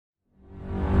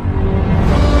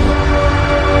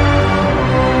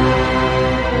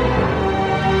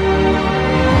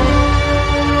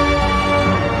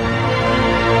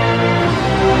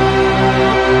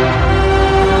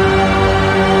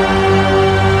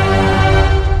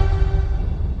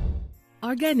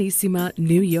Arganissima,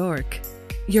 New York.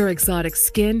 Your exotic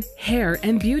skin, hair,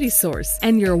 and beauty source,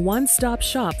 and your one-stop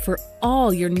shop for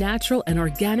all your natural and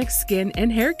organic skin and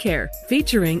hair care,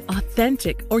 featuring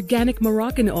authentic organic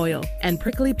Moroccan oil and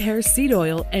prickly pear seed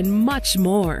oil and much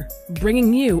more.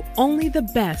 Bringing you only the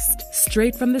best,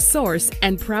 straight from the source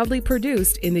and proudly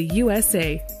produced in the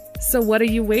USA. So what are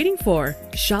you waiting for?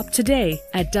 Shop today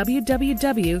at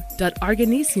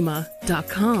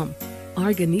www.arganissima.com.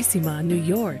 Arganissima, New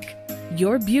York.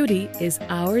 Your beauty is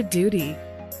our duty.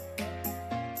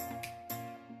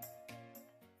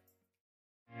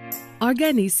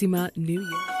 Arganissima, New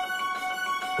York.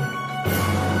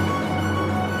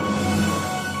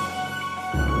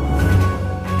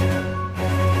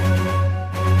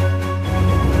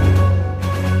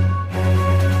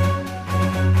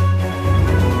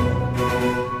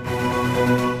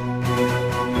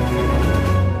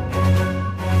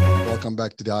 Welcome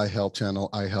back to the iHealth channel,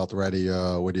 iHealth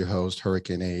Radio, with your host,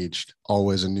 Hurricane Aged.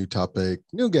 Always a new topic,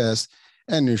 new guest,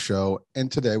 and new show.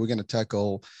 And today we're going to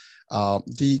tackle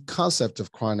the concept of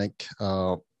chronic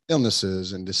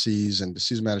illnesses and disease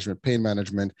management, pain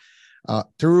management,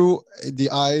 through the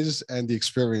eyes and the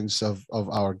experience of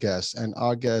our guest. And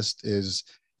our guest is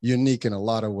unique in a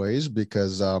lot of ways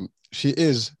because she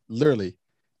is literally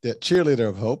the cheerleader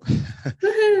of hope.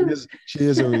 She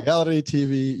is a reality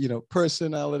TV,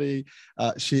 personality.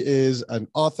 She is an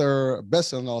author, a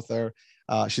best-selling author.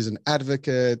 She's an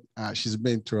advocate. She's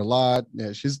been through a lot.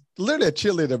 Yeah, she's literally a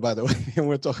cheerleader, by the way. And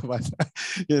we'll talk about that,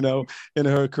 in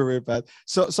her career path.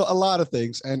 So a lot of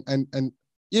things. And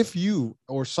if you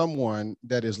or someone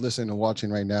that is listening and watching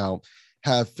right now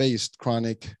have faced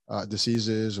chronic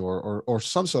diseases or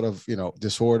some sort of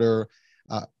disorder,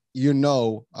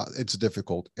 it's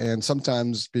difficult. And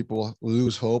sometimes people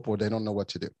lose hope or they don't know what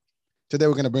to do. Today,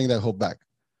 we're going to bring that hope back.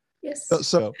 Yes.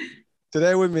 So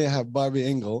today with me, I have Barby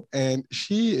Ingle, and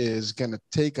she is going to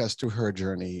take us through her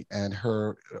journey and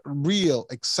her real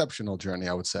exceptional journey,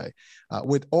 I would say,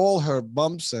 with all her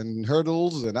bumps and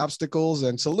hurdles and obstacles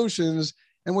and solutions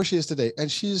and where she is today.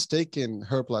 And she's taken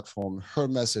her platform, her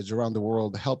message around the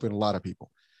world, helping a lot of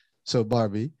people. So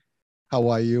Barby, how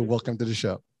are you? Welcome to the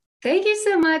show. Thank you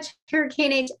so much,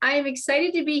 Hurricane H. I am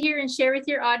excited to be here and share with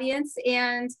your audience.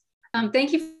 And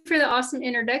thank you for the awesome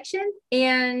introduction.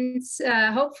 And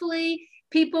hopefully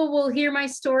people will hear my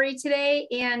story today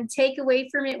and take away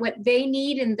from it what they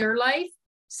need in their life.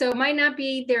 So it might not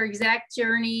be their exact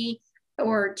journey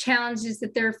or challenges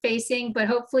that they're facing, but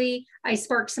hopefully I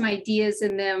spark some ideas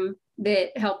in them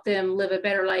that help them live a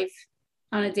better life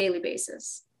on a daily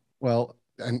basis. Well,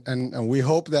 and we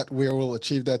hope that we will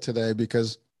achieve that today,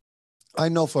 because I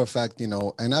know for a fact,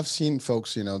 and I've seen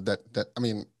folks,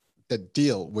 that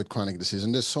deal with chronic disease.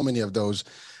 And there's so many of those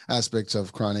aspects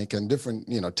of chronic and different,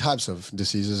 types of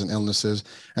diseases and illnesses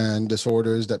and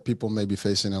disorders that people may be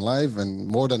facing in life. And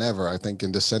more than ever, I think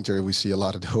in this century, we see a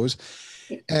lot of those.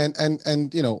 And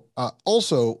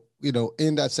also,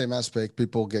 in that same aspect,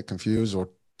 people get confused or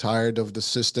tired of the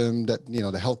system that,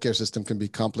 the healthcare system can be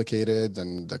complicated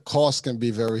and the cost can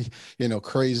be very,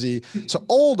 crazy. So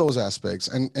all those aspects,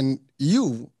 and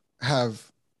you have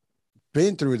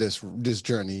been through this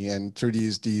journey and through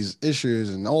these issues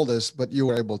and all this, but you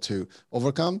were able to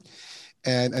overcome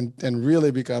and really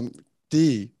become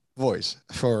the voice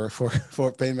for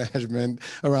pain management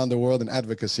around the world and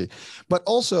advocacy. But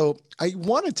also, I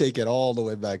want to take it all the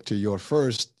way back to your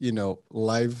first,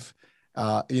 life,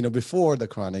 before the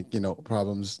chronic,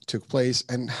 problems took place,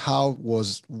 and how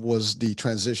was the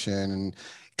transition? And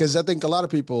because I think a lot of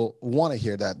people want to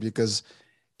hear that, because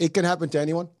it can happen to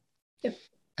anyone. Yep.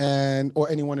 Or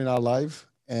anyone in our life.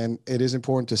 And it is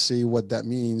important to see what that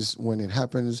means when it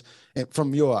happens, and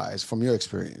from your eyes, from your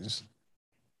experience.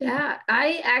 Yeah,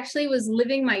 I actually was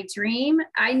living my dream.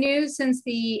 I knew since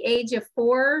the age of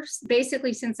 4,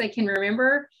 basically since I can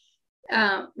remember,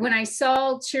 when I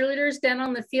saw cheerleaders down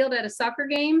on the field at a soccer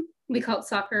game. We call it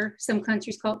soccer. Some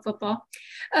countries call it football.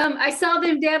 I saw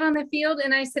them down on the field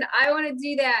and I said, I want to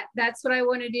do that. That's what I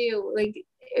want to do. Like,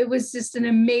 it was just an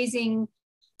amazing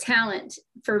talent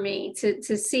for me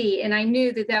to see. And I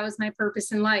knew that that was my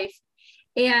purpose in life.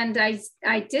 And I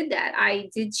did that. I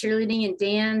did cheerleading and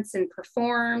dance and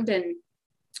performed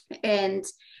and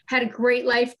had a great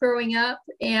life growing up.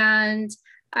 And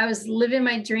I was living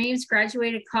my dreams,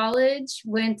 graduated college,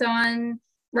 went on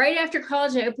right after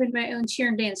college. I opened my own cheer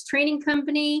and dance training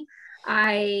company.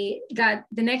 The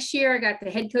next year, I got the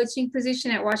head coaching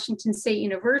position at Washington State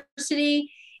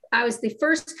University. I was the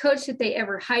first coach that they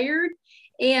ever hired.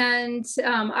 And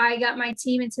I got my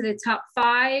team into the top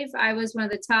 5. I was one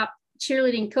of the top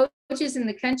cheerleading coaches in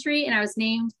the country, and I was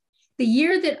named the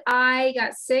year that I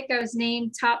got sick, I was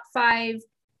named top 5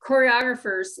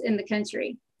 choreographers in the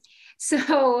country.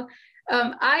 So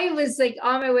I was like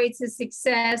on my way to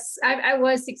success. I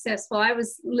was successful. I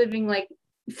was living like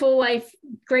full life,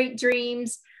 great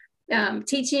dreams,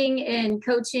 teaching and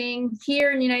coaching here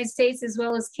in the United States as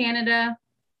well as Canada.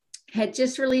 Had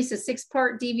just released a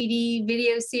 6-part DVD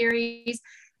video series,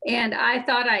 and I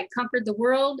thought I conquered the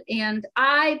world, and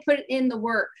I put in the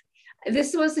work.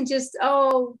 This wasn't just,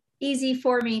 oh, easy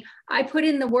for me. I put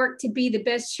in the work to be the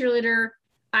best cheerleader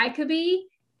I could be,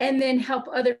 and then help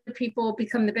other people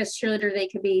become the best cheerleader they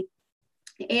could be.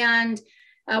 And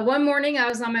one morning I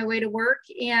was on my way to work,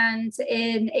 and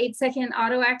an 8-second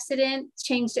auto accident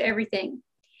changed everything.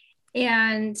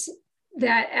 And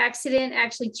that accident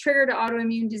actually triggered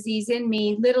autoimmune disease in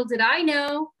me. Little did I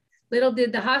know, little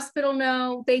did the hospital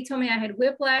know. They told me I had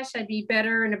whiplash. I'd be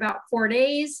better in about 4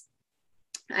 days.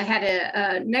 I had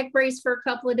a neck brace for a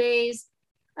couple of days,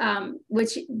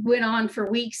 which went on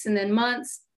for weeks and then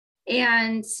months.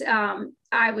 And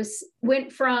I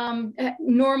went from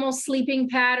normal sleeping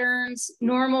patterns,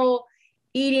 normal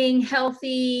eating,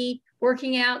 healthy,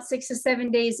 working out 6 to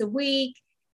 7 days a week,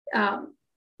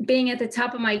 being at the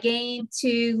top of my game,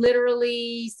 to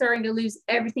literally starting to lose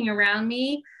everything around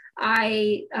me.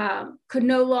 I could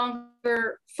no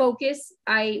longer focus.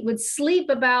 I would sleep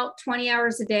about 20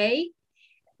 hours a day,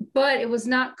 but it was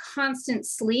not constant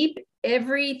sleep.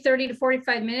 Every 30 to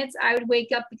 45 minutes, I would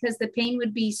wake up because the pain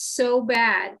would be so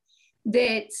bad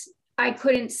that I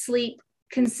couldn't sleep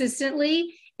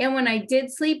consistently. And when I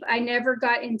did sleep, I never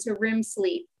got into REM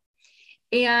sleep.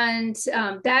 And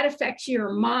that affects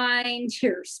your mind,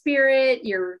 your spirit,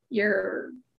 your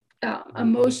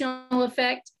emotional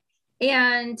effect.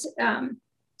 And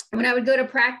when I would go to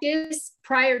practice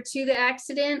prior to the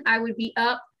accident, I would be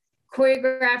up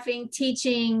choreographing,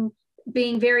 teaching,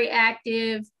 being very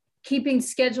active, keeping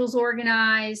schedules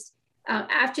organized.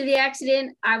 After the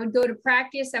accident, I would go to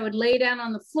practice. I would lay down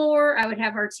on the floor. I would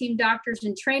have our team doctors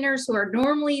and trainers who are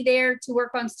normally there to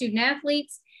work on student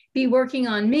athletes be working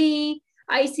on me,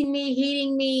 icing me,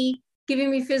 heating me,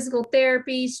 giving me physical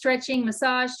therapy, stretching,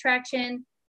 massage, traction.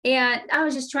 And I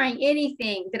was just trying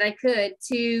anything that I could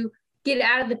to get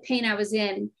out of the pain I was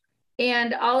in.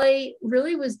 And all I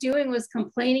really was doing was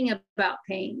complaining about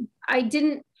pain. I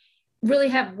didn't really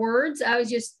have words. I was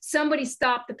just, somebody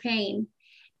stop the pain,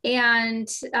 and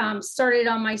started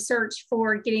on my search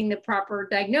for getting the proper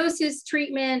diagnosis,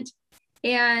 treatment,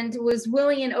 and was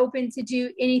willing and open to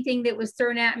do anything that was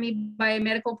thrown at me by a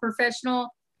medical professional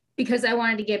because I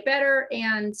wanted to get better.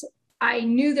 And I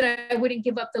knew that I wouldn't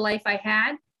give up the life I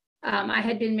had. I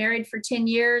had been married for 10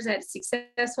 years. I had a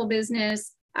successful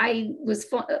business. I was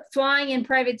flying in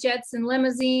private jets and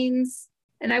limousines.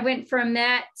 And I went from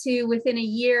that to within a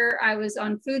year, I was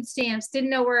on food stamps,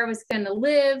 didn't know where I was going to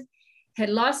live, had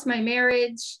lost my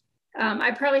marriage.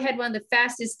 I probably had one of the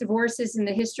fastest divorces in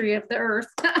the history of the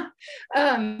earth.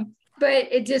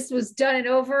 But it just was done and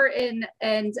over.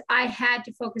 And I had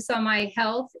to focus on my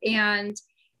health and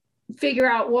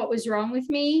figure out what was wrong with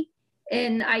me.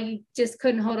 And I just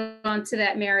couldn't hold on to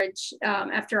that marriage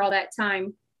after all that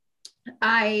time.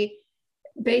 I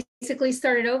basically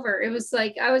started over. It was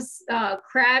like I was a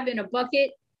crab in a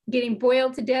bucket getting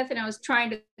boiled to death, and I was trying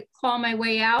to claw my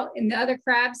way out. And the other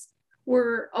crabs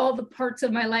were all the parts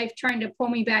of my life trying to pull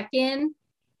me back in.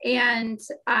 And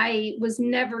I was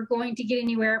never going to get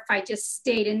anywhere if I just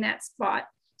stayed in that spot.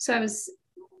 So I was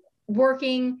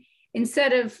working,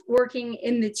 instead of working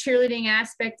in the cheerleading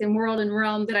aspect and world and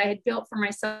realm that I had built for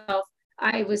myself,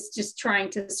 I was just trying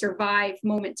to survive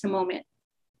moment to moment.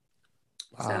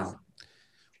 Wow. So.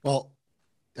 Well,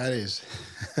 that is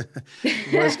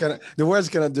the word's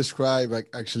gonna describe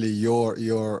actually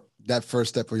your that first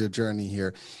step of your journey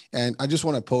here. And I just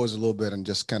want to pause a little bit and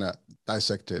just kind of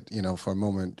dissect it, for a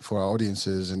moment for our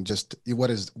audiences, and just what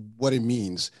it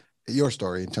means, your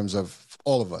story in terms of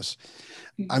all of us.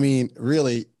 I mean,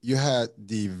 really, you had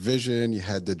the vision, you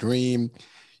had the dream,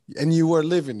 and you were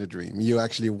living the dream. You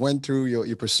actually went through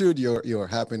you pursued your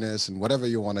happiness and whatever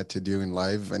you wanted to do in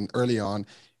life, and early on,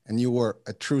 and you were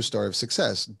a true story of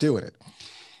success doing it.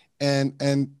 And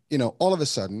all of a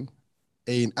sudden,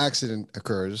 an accident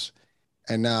occurs,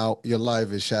 and now your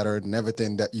life is shattered, and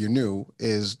everything that you knew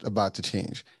is about to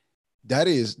change. That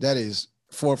is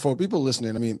for people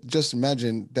listening. I mean, just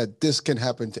imagine that this can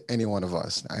happen to any one of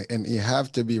us, and you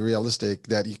have to be realistic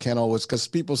that you can't always, because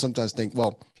people sometimes think,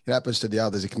 well, it happens to the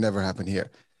others, it can never happen here.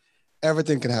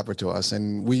 Everything can happen to us,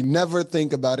 and we never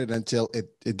think about it until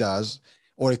it does,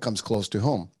 or it comes close to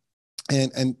home.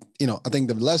 And I think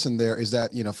the lesson there is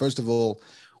that, first of all,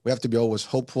 we have to be always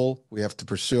hopeful. We have to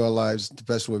pursue our lives the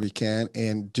best way we can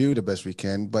and do the best we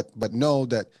can, but know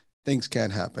that things can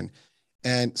happen.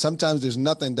 And sometimes there's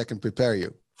nothing that can prepare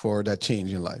you for that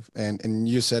change in life. And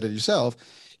you said it yourself,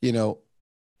 you know,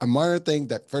 a minor thing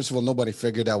that, first of all, nobody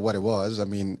figured out what it was. I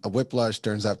mean, a whiplash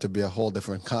turns out to be a whole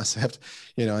different concept,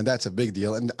 you know, and that's a big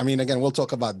deal. And I mean, again, we'll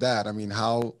talk about that. I mean,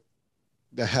 how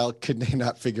the hell could they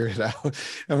not figure it out?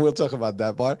 And we'll talk about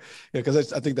that part,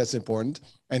 because I think that's important.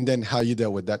 And then how you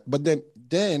dealt with that. But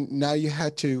then now you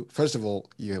had to, first of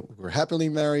all, you were happily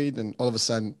married, and all of a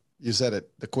sudden, you said it,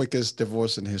 the quickest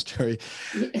divorce in history.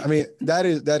 I mean, that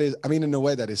is, I mean, in a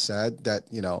way that is sad that,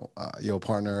 you know, your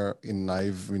partner in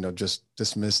life, you know, just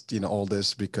dismissed, you know, all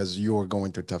this because you were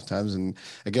going through tough times. And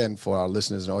again, for our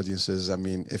listeners and audiences, I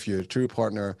mean, if you're a true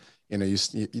partner, you know,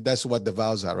 that's what the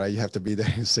vows are, right? You have to be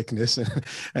there in sickness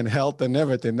and health and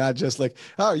everything, not just like,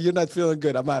 oh, you're not feeling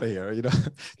good, I'm out of here. You know,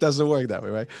 it doesn't work that way,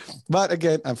 right? But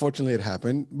again, unfortunately, it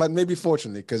happened. But maybe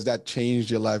fortunately, because that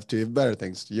changed your life to better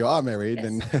things. You are married,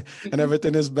 yes. and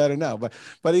everything is better now. But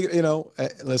you know,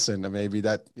 listen, maybe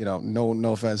that, you know,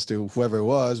 no offense to whoever it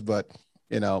was, but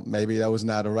you know, maybe that was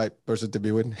not the right person to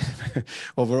be with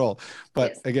overall.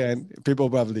 But yes. Again, people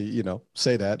probably, you know,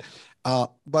 say that.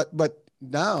 But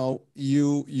now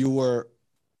you were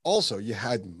also, you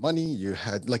had money, you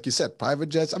had, like you said, private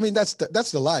jets. I mean, that's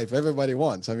the life everybody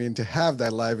wants. I mean, to have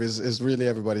that life is really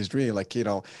everybody's dream. Like, you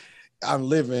know, I'm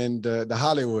living the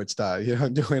Hollywood style, you know,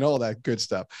 doing all that good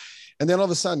stuff. And then all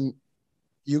of a sudden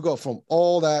you go from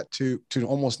all that to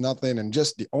almost nothing. And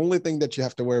just the only thing that you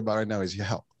have to worry about right now is your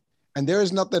health. And there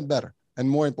is nothing better and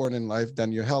more important in life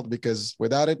than your health, because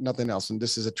without it, nothing else. And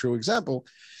this is a true example.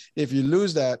 If you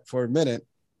lose that for a minute,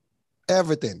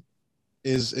 everything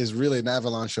is really an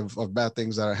avalanche of bad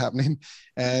things that are happening,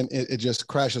 and it just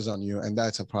crashes on you, and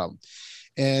that's a problem.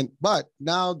 But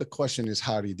now the question is,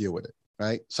 how do you deal with it,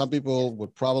 right? Some people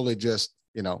would probably just,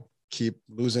 you know, keep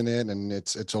losing it and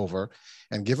it's over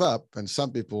and give up. And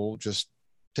some people just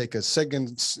take a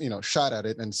second, you know, shot at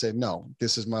it and say, no,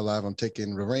 this is my life. I'm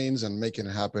taking the reins and making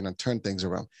it happen and turn things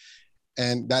around.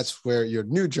 And that's where your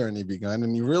new journey began.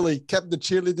 And you really kept the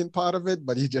cheerleading part of it,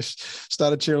 but you just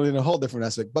started cheerleading a whole different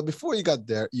aspect. But before you got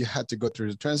there, you had to go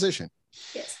through the transition.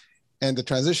 Yes. And the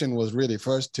transition was really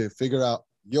first to figure out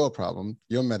your problem,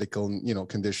 your medical, you know,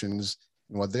 conditions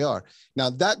and what they are. Now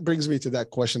that brings me to that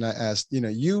question I asked. You know,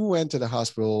 you went to the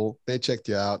hospital, they checked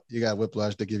you out, you got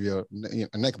whiplash, they give you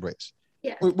a neck brace,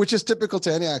 yeah, which is typical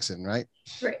to any accident, right?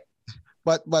 Right.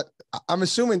 But I'm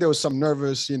assuming there was some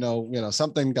nervous, you know,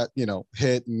 something got, you know,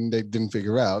 hit and they didn't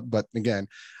figure out. But again,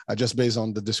 just based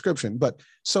on the description. But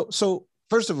so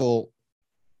first of all,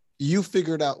 you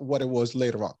figured out what it was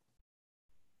later on.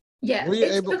 Yeah,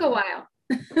 it took a while.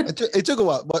 it took a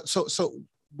while. But so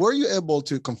were you able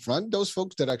to confront those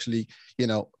folks that actually, you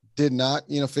know, did not,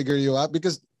 you know, figure you out?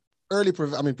 Because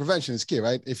prevention is key,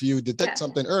 right? If you detect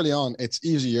something early on, it's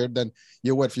easier than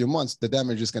you wait a few months, the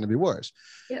damage is going to be worse.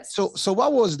 Yes. So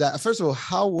what was that? First of all,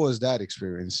 how was that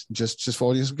experience? Just for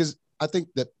audience, because I think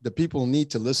that the people need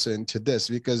to listen to this,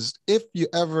 because if you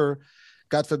ever,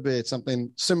 God forbid,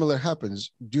 something similar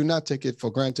happens, do not take it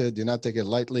for granted. Do not take it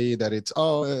lightly that it's,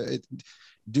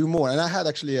 do more. And I had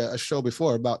actually a show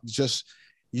before about just,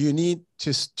 you need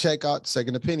to check out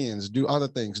second opinions, do other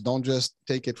things. Don't just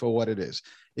take it for what it is.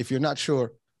 If you're not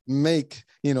sure, make,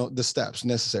 you know, the steps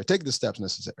necessary, take the steps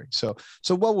necessary. So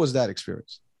what was that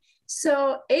experience?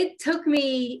 So it took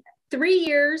me 3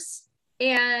 years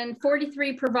and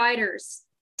 43 providers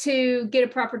to get a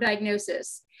proper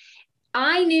diagnosis.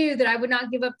 I knew that I would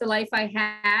not give up the life I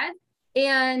had,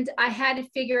 and I had to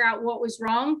figure out what was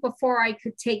wrong before I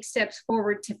could take steps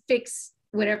forward to fix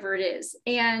whatever it is.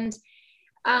 And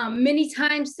many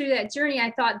times through that journey,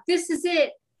 I thought, this is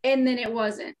it. And then it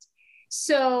wasn't.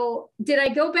 So did I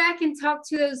go back and talk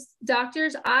to those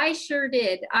doctors? I sure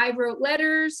did. I wrote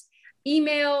letters,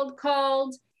 emailed,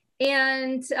 called,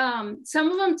 and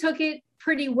some of them took it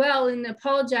pretty well and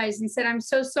apologized and said, I'm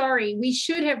so sorry. We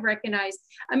should have recognized.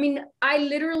 I mean, I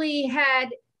literally had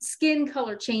skin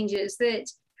color changes that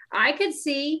I could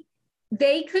see,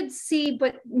 they could see,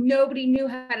 but nobody knew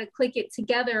how to click it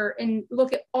together and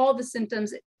look at all the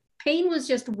symptoms. Pain was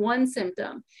just one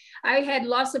symptom. I had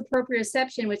loss of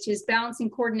proprioception, which is balancing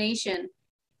coordination.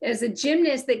 As a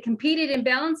gymnast that competed in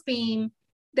balance beam,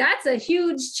 that's a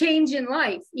huge change in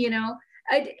life. You know,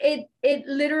 it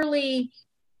literally,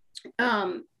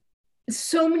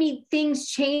 so many things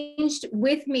changed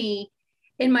with me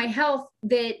in my health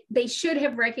that they should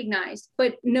have recognized,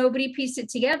 but nobody pieced it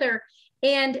together.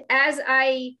 And as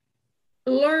I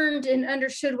learned and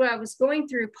understood what I was going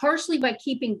through, partially by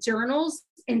keeping journals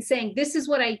and saying, this is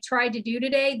what I tried to do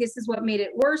today. This is what made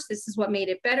it worse. This is what made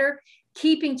it better.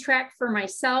 Keeping track for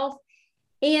myself.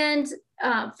 And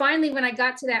finally, when I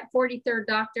got to that 43rd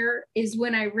doctor is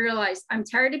when I realized I'm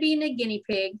tired of being a guinea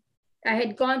pig. I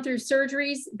had gone through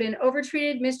surgeries, been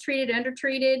overtreated, mistreated,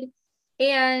 undertreated,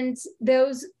 and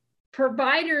those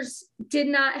providers did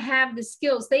not have the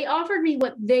skills. They offered me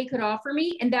what they could offer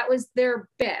me, and that was their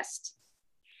best.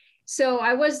 So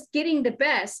I was getting the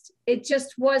best. It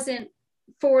just wasn't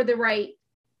for the right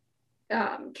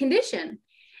condition.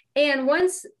 And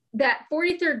once that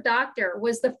 43rd doctor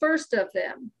was the first of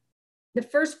them, the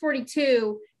first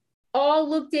 42 all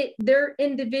looked at their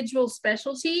individual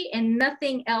specialty and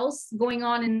nothing else going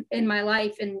on in my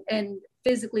life and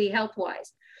physically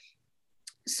health-wise.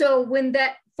 So when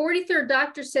that 43rd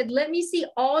doctor said, let me see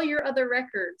all your other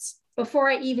records before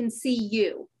I even see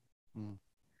you.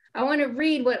 I want to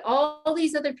read what all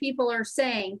these other people are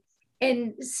saying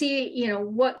and see, you know,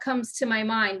 what comes to my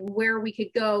mind, where we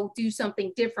could go do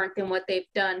something different than what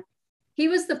they've done. He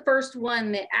was the first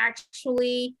one that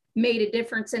actually made a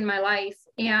difference in my life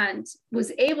and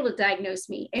was able to diagnose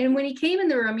me. And when he came in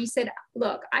the room, he said,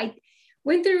 look, I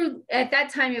went through, at that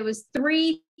time, it was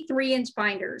 3 3-inch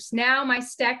binders. Now my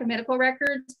stack of medical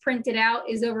records printed out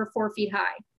is over 4 feet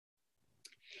high.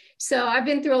 So I've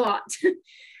been through a lot.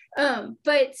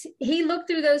 But he looked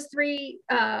through those 3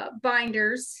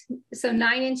 binders, so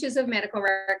 9 inches of medical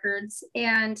records.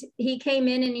 And he came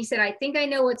in and he said, I think I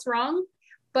know what's wrong,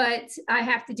 but I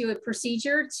have to do a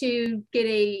procedure to get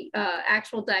a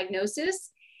actual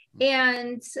diagnosis.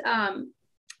 And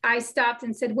I stopped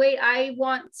and said, wait,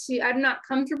 I'm not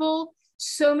comfortable.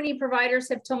 So many providers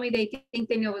have told me they think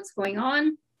they know what's going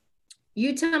on.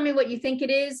 You tell me what you think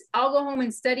it is. I'll go home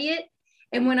and study it.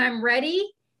 And when I'm ready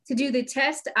to do the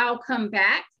test, I'll come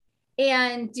back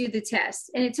and do the test.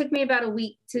 And it took me about a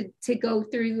week to go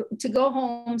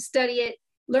home, study it,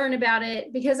 learn about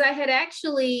it, because I had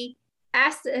actually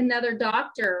asked another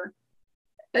doctor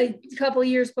a couple of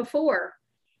years before.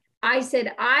 I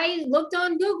said, I looked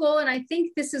on Google and I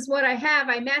think this is what I have.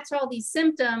 I match all these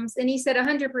symptoms. And he said,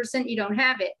 100% you don't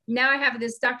have it. Now I have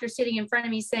this doctor sitting in front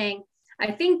of me saying,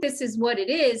 I think this is what it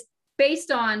is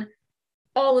based on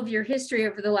all of your history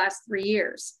over the last 3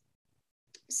 years.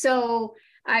 So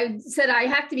I said, I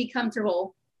have to be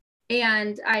comfortable.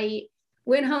 And I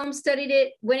went home, studied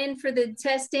it, went in for the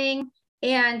testing,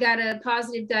 and got a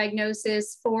positive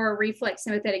diagnosis for reflex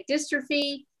sympathetic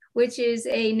dystrophy, which is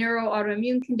a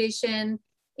neuroautoimmune condition.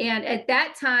 And at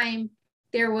that time,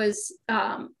 there was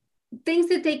things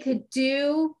that they could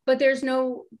do, but there's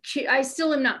no, I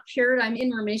still am not cured, I'm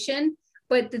in remission.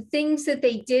 But the things that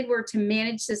they did were to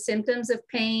manage the symptoms of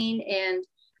pain and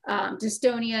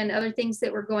dystonia and other things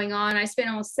that were going on. I spent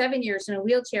almost 7 years in a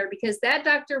wheelchair because that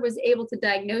doctor was able to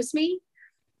diagnose me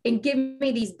and give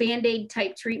me these Band-Aid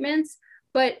type treatments,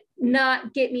 but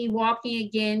not get me walking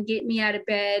again, get me out of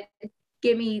bed,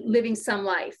 get me living some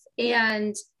life.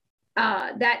 And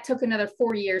that took another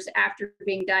 4 years after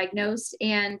being diagnosed,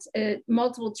 and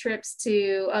multiple trips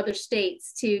to other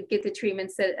states to get the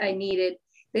treatments that I needed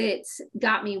that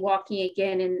got me walking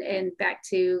again and back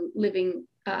to living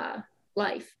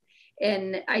life.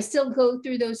 And I still go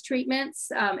through those treatments.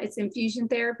 It's infusion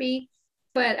therapy,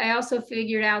 but I also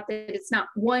figured out that it's not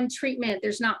one treatment.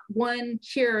 There's not one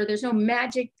cure. There's no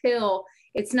magic pill.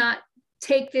 It's not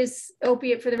take this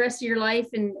opiate for the rest of your life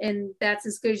and that's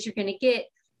as good as you're going to get.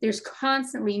 There's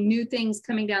constantly new things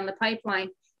coming down the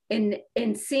pipeline, and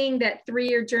seeing that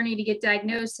 3-year journey to get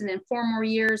diagnosed and then 4 more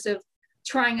years of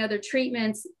trying other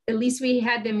treatments, at least we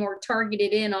had them more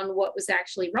targeted in on what was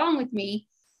actually wrong with me.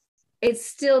 It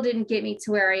still didn't get me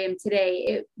to where I am today.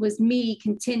 It was me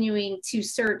continuing to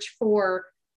search for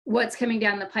what's coming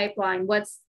down the pipeline,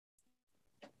 what's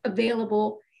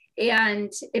available.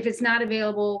 And if it's not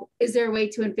available, is there a way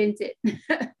to invent it?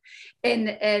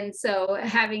 and so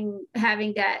having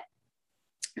that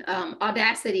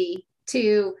audacity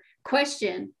to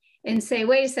question and say,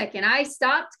 wait a second, I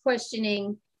stopped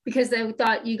questioning because I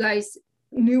thought you guys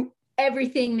knew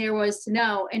everything there was to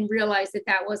know, and realized that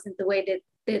that wasn't the way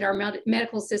that our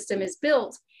medical system is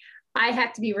built. I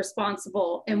have to be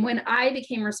responsible. And when I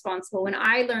became responsible, when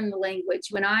I learned the language,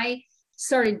 when I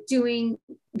started doing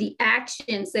the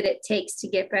actions that it takes to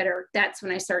get better, that's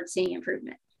when I started seeing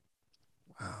improvement.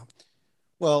 Wow.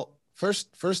 Well,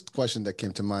 first question that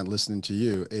came to mind listening to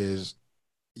you is,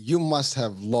 you must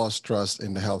have lost trust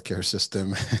in the healthcare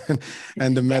system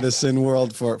and the medicine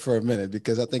world for a minute,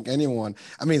 because I think anyone,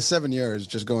 7 years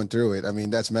just going through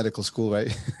it, that's medical school,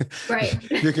 right? Right.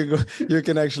 you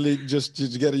can actually just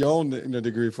get your own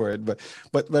degree for it. But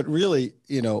really,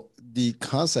 the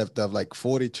concept of like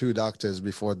 42 doctors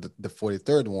before the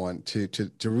 43rd one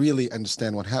to really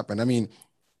understand what happened. I mean,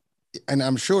 and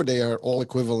I'm sure they are all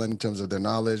equivalent in terms of their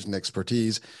knowledge and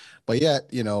expertise, but yet,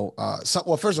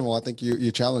 well, first of all, I think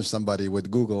you challenged somebody with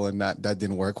Google, and that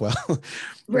didn't work well,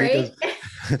 Right.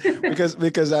 because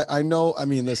because I know, I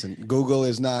mean, listen, Google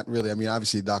is not really, I mean,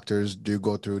 obviously doctors do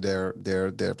go through their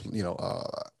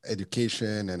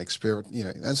education and experience,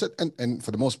 and so and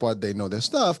for the most part they know their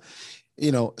stuff,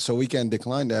 so we can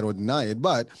decline that or deny it,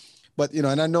 but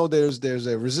and I know there's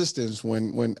a resistance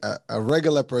when a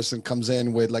regular person comes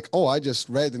in with like, oh, I just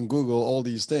read in Google all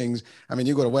these things. I mean,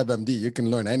 you go to WebMD, you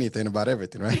can learn anything about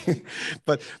everything, right?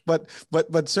 but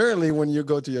certainly when you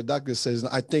go to your doctor says,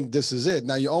 I think this is it.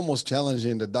 Now you're almost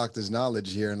challenging the doctor's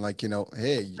knowledge here, and like,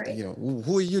 hey, Right.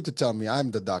 who are you to tell me I'm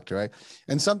the doctor, right?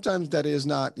 And sometimes that is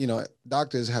not,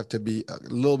 doctors have to be a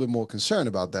little bit more concerned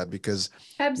about that, because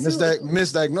Absolutely.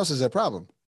 misdiagnosis is a problem.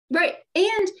 Right.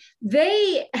 And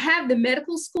they have the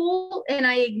medical school, and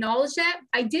I acknowledge that.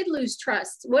 I did lose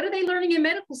trust. What are they learning in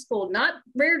medical school? Not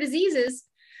rare diseases.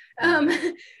 Um,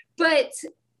 but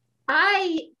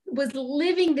I was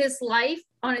living this life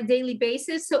on a daily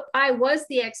basis. So I was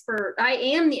the expert. I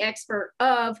am the expert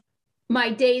of my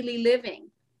daily living.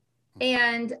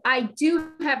 And I do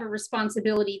have a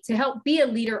responsibility to help be a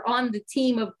leader on the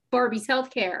team of Barby's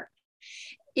Healthcare.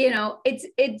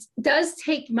 It does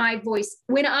take my voice.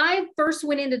 When I first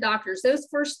went into doctors, those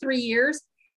first 3 years,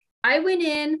 I went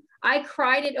in, I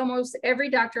cried at almost every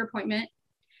doctor appointment.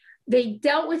 They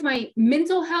dealt with my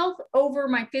mental health over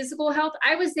my physical health.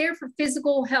 I was there for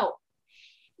physical health.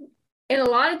 And a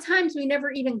lot of times we never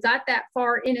even got that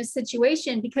far in a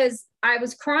situation because I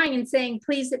was crying and saying,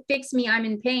 please fix me, I'm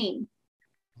in pain.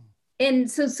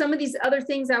 And so some of these other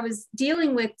things I was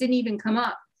dealing with didn't even come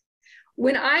up.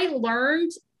 When I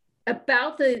learned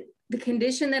about the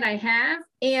condition that I have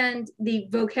and the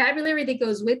vocabulary that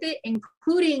goes with it,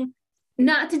 including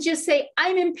not to just say,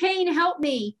 I'm in pain, help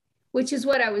me, which is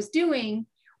what I was doing.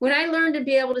 When I learned to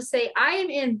be able to say, I am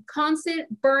in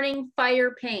constant burning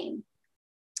fire pain,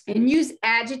 and use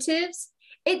adjectives,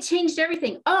 it changed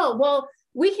everything. Oh, well,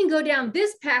 we can go down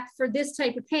this path for this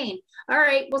type of pain. All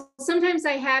right, well, sometimes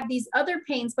I have these other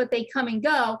pains, but they come and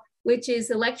go, which is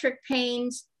electric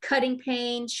pains, cutting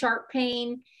pain, sharp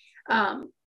pain.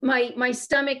 My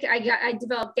stomach, I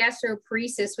developed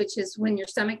gastroparesis, which is when your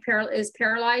stomach is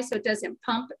paralyzed, so it doesn't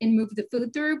pump and move the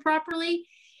food through properly.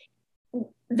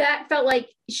 That felt like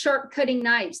sharp cutting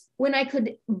knives. When I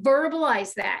could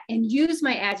verbalize that and use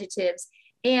my adjectives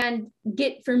and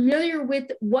get familiar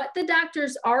with what the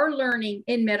doctors are learning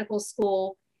in medical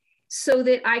school so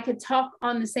that I could talk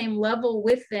on the same level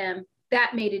with them,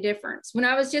 that made a difference. When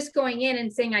I was just going in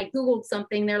and saying I Googled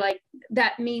something, they're like,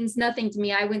 that means nothing to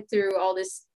me. I went through all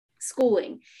this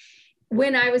schooling.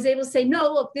 When I was able to say,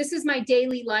 no, look, this is my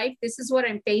daily life. This is what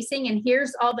I'm facing. And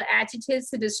here's all the adjectives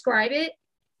to describe it.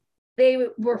 They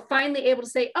were finally able to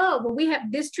say, oh, well, we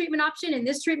have this treatment option and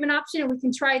this treatment option, and we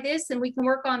can try this and we can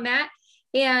work on that.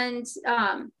 And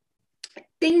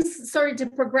things started to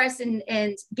progress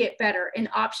and get better, and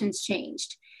options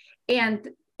changed. And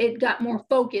it got more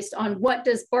focused on what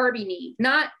does Barby need,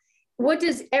 not what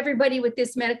does everybody with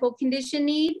this medical condition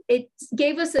need. It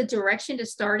gave us a direction to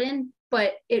start in,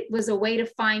 but it was a way to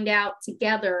find out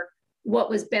together what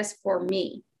was best for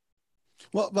me.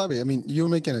 Well, Bobby, I mean, you're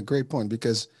making a great point,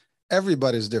 because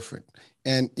everybody's different.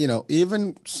 And,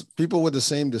 even people with the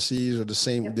same disease or the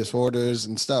same disorders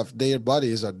and stuff, their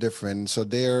bodies are different. So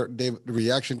their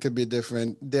reaction could be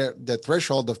different. Their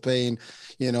threshold of pain,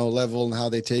 level, and how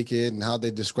they take it and how they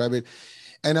describe it.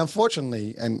 And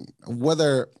unfortunately, and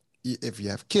whether if you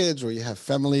have kids or you have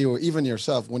family or even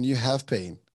yourself, when you have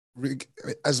pain,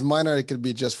 as minor it could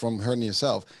be just from hurting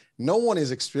yourself, no one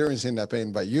is experiencing that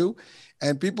pain but you.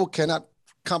 And people cannot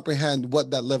comprehend what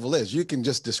that level is. You can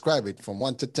just describe it from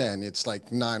 1 to 10. It's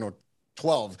like 9 or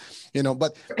 12,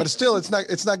 but still it's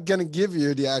not going to give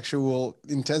you the actual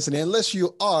intensity unless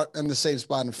you are in the same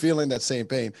spot and feeling that same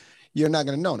pain. You're not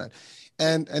going to know that.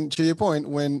 And to your point,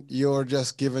 when you're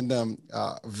just giving them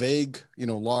vague,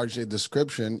 large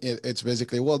description, it's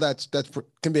basically, well, that's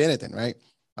can be anything, right?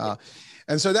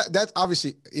 And so that's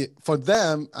obviously for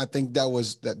them. I think that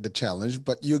was the challenge,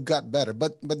 but you got better.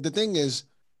 But the thing is,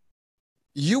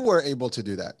 you were able to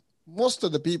do that. Most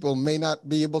of the people may not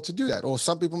be able to do that, or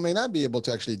some people may not be able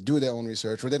to actually do their own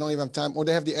research, or they don't even have time, or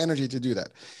they have the energy to do that.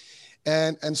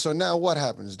 And so now what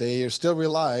happens? They still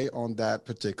rely on that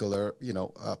particular,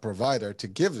 provider to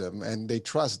give them, and they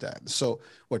trust that. So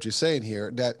what you're saying here,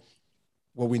 that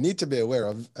what we need to be aware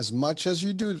of, as much as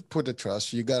you do put the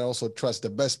trust, you got to also trust the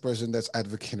best person that's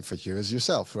advocating for you is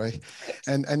yourself, right?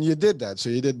 And you did that. So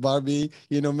you did Barby,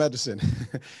 medicine,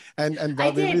 and I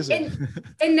Barby did. reason.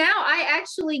 And now I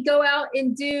actually go out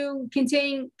and do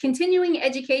continuing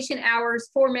education hours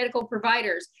for medical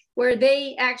providers, where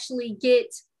they actually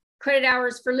get credit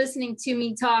hours for listening to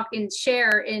me talk and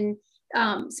share in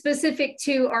specific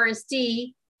to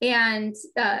RSD, and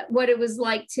what it was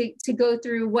like to go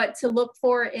through, what to look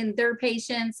for in their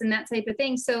patients and that type of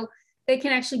thing. So they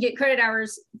can actually get credit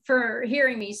hours for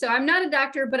hearing me. So I'm not a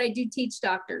doctor, but I do teach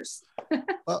doctors.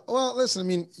 Well, listen, I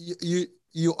mean,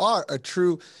 you are a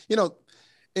true,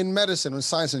 in medicine and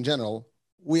science in general,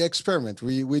 we experiment,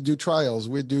 we do trials,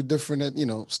 we do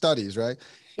different, studies, right?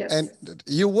 Yes. And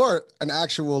you were an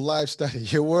actual live study.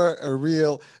 You were a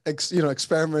real,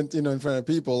 experiment, in front of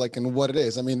people, like in what it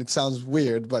is. I mean, it sounds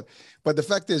weird, but the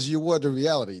fact is, you were the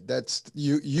reality. That's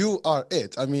you are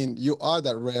it. I mean, you are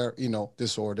that rare,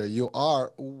 disorder. You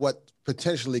are what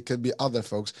potentially could be other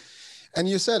folks. And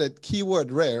you said it,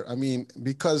 keyword rare. I mean,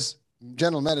 because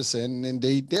general medicine, and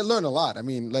they learn a lot. I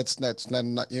mean,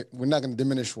 we're not going to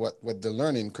diminish what the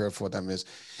learning curve for them is.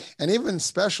 And even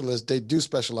specialists, they do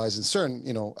specialize in certain,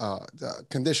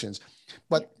 conditions.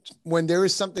 But when there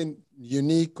is something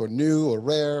unique or new or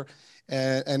rare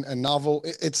and novel,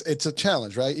 it's a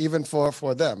challenge, right? Even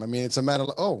for them. I mean, it's a matter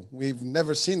of, oh, we've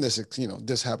never seen this,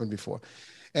 this happen before.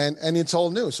 And it's all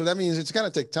new. So that means it's going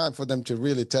to take time for them to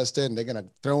really test it. And they're going to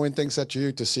throw in things at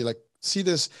you to see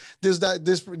this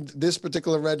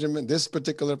particular regimen, this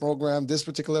particular program, this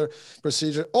particular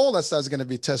procedure. All that stuff is going to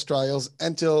be test trials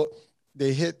until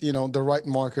they hit, the right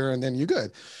marker, and then you're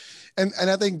good. And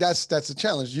I think that's a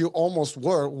challenge. You almost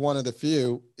were one of the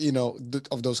few,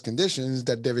 of those conditions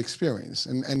that they've experienced.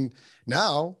 And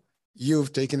now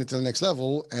you've taken it to the next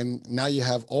level, and now you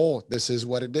have, this is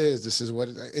what it is. This is what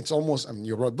it's almost. I mean,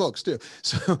 you wrote books too,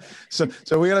 so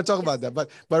we're gonna talk about that.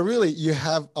 But really, you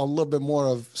have a little bit more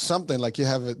of something. Like you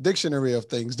have a dictionary of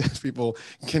things that people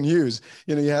can use.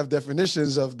 You have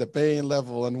definitions of the pain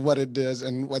level and what it is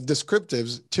and what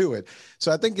descriptives to it. So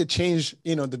I think it changed,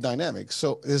 the dynamics.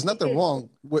 So there's nothing wrong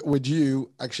with you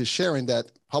actually sharing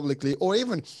that publicly, or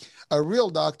even. A real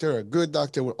doctor, a good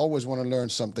doctor, would always want to learn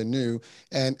something new,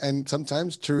 and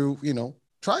sometimes through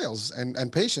trials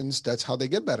and patients, that's how they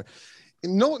get better.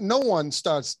 No one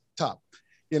starts top.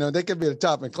 They can be the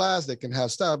top in class, they can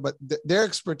have stuff, but their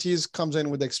expertise comes in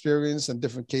with experience and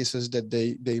different cases that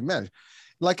they manage,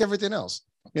 like everything else.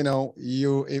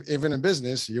 You even in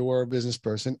business, you were a business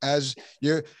person. As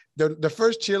the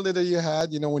first cheerleader you had,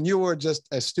 when you were just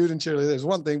a student cheerleader is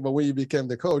one thing, but when you became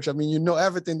the coach, I mean,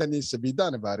 everything that needs to be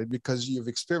done about it, because you've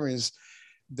experienced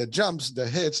the jumps, the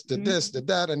hits, the this, the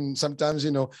that, and sometimes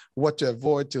what to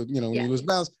avoid to when you lose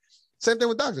balance. Same thing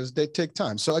with doctors; they take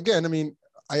time. So again, I mean,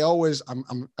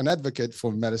 I'm an advocate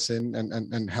for medicine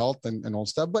and health and all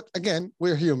stuff. But again,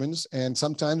 we're humans, and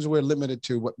sometimes we're limited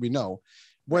to what we know.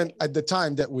 When at the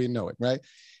time that we know it, right?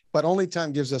 But only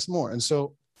time gives us more. And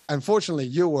so, unfortunately,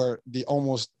 you were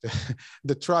almost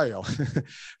the trial.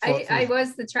 I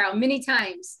was the trial many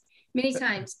times.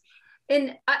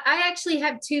 And I actually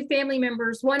have two family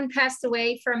members. One passed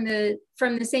away from the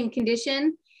same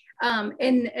condition, and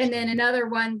then another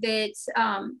one that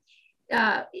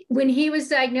when he was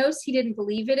diagnosed, he didn't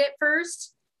believe it at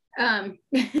first.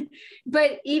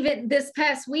 But even this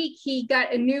past week, he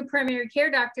got a new primary care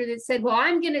doctor that said, well,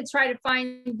 I'm going to try to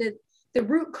find the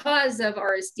root cause of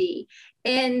RSD.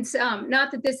 And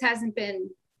not that this hasn't been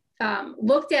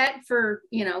looked at for,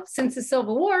 since the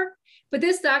Civil War, but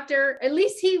this doctor, at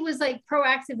least he was like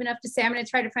proactive enough to say, I'm going to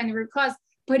try to find the root cause.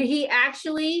 But he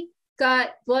actually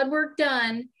got blood work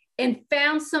done and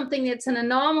found something that's an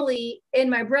anomaly in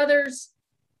my brother's.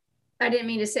 I didn't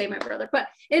mean to say my brother, but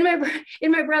in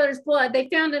my brother's blood, they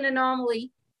found an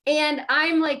anomaly. And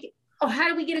I'm like, oh, how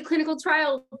do we get a clinical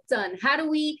trial done? How do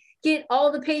we get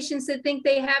all the patients that think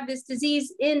they have this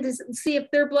disease in to see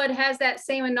if their blood has that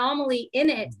same anomaly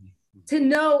in it, to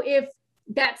know if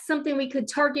that's something we could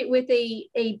target with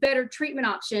a better treatment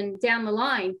option down the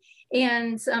line.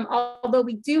 And although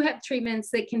we do have treatments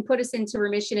that can put us into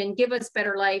remission and give us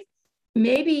better life,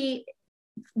 maybe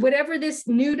whatever this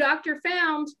new doctor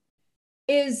found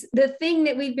is the thing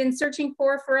that we've been searching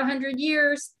for 100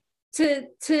 years to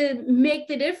make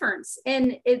the difference.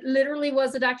 And it literally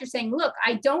was a doctor saying, look,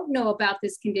 I don't know about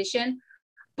this condition,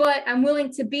 but I'm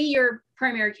willing to be your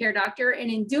primary care doctor. And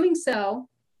in doing so,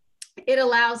 it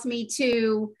allows me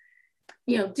to,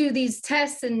 do these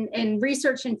tests and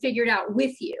research and figure it out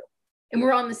with you. And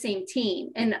we're on the same team.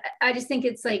 And I just think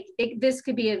it's like, this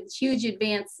could be a huge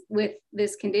advance with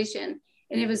this condition.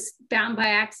 And it was found by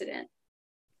accident.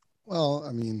 Well,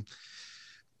 I mean,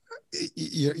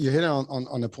 you're hitting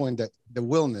on the point that the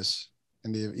willness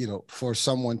and the, for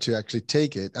someone to actually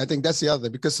take it. I think that's the other,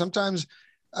 because sometimes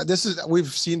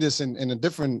we've seen this in a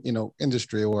different,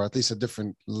 industry, or at least a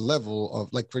different level of,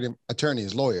 like, pretty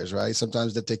attorneys, lawyers, right?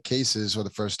 Sometimes they take cases for the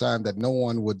first time that no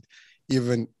one would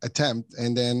even attempt.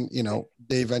 And then,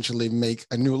 they eventually make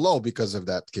a new law because of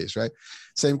that case, right?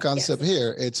 Same concept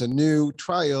here. It's a new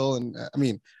trial. And I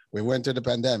mean, we went through the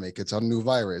pandemic. It's a new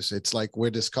virus. It's like we're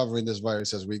discovering this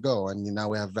virus as we go. And now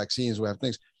we have vaccines, we have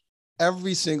things.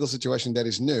 Every single situation that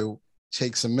is new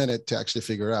takes a minute to actually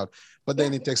figure out. But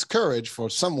then it takes courage for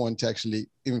someone to actually,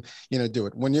 do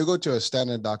it. When you go to a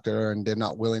standard doctor and they're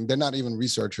not willing, they're not even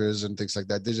researchers and things like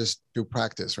that. They just do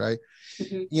practice, right?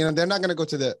 Mm-hmm. They're not going to go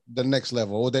to the next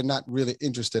level, or they're not really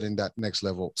interested in that next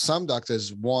level. Some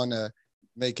doctors want to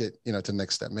make it, to the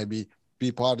next step, maybe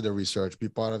be part of the research, be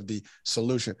part of the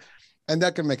solution. And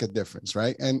that can make a difference,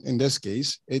 right? And in this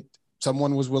case,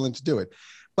 someone was willing to do it.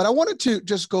 But I wanted to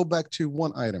just go back to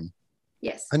one item.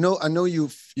 Yes. I know you,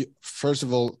 first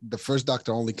of all, the first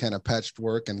doctor only kind of patched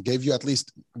work and gave you at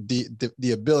least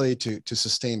the ability to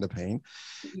sustain the pain,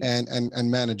 mm-hmm.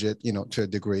 and manage it, to a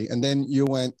degree. And then you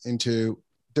went into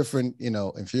different,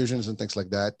 infusions and things like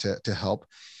that to help.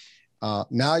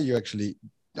 Now you actually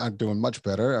are doing much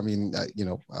better. I mean,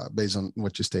 based on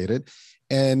what you stated.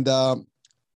 And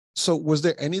so was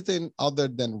there anything other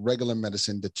than regular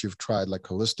medicine that you've tried, like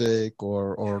holistic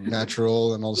or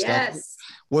natural and all yes. stuff?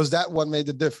 Was that what made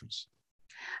the difference?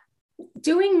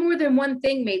 Doing more than one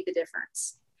thing made the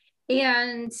difference.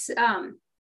 And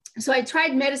so I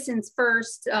tried medicines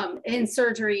first, and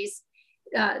surgeries.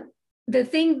 The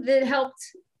thing that helped,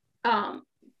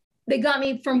 that got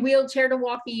me from wheelchair to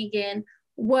walking again,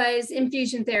 was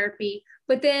infusion therapy.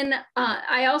 But then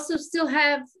I also still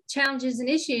have challenges and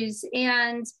issues.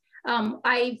 And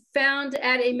I found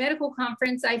at a medical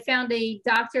conference, I found a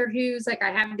doctor who's like, I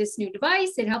have this new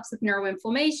device. It helps with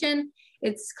neuroinflammation.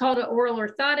 It's called an oral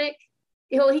orthotic.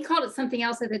 He called it something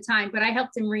else at the time, but I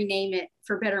helped him rename it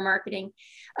for better marketing.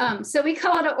 So we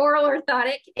call it an oral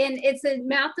orthotic, and it's a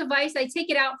mouth device. I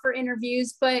take it out for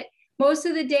interviews, but most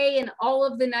of the day and all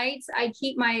of the nights, I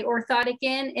keep my orthotic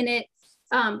in, and it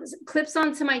clips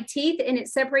onto my teeth, and it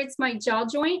separates my jaw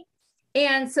joint.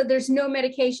 And so there's no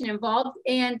medication involved,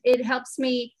 and it helps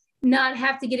me not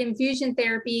have to get infusion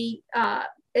therapy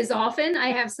as often. I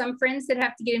have some friends that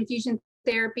have to get infusion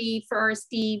therapy for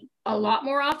RSD a lot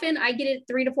more often. I get it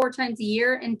 3 to 4 times a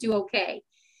year and do okay.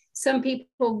 Some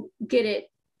people get it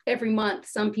every month,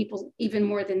 some people even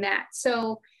more than that.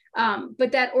 So,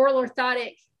 but that oral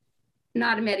orthotic,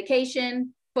 not a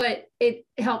medication, but it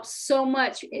helps so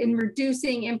much in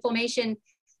reducing inflammation,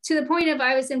 to the point of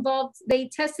I was involved. They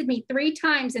tested me 3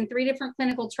 times in 3 different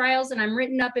clinical trials, and I'm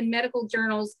written up in medical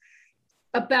journals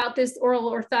about this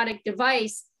oral orthotic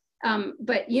device.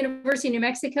 But University of New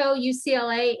Mexico,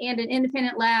 UCLA, and an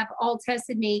independent lab all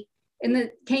tested me, and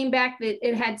it came back that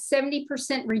it had 70%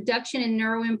 reduction in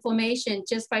neuroinflammation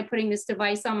just by putting this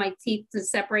device on my teeth to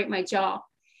separate my jaw.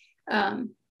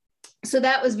 So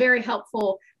that was very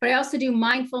helpful. But I also do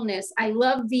mindfulness. I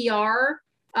love VR.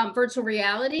 Virtual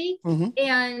reality. Mm-hmm.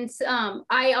 And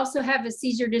I also have a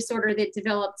seizure disorder that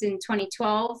developed in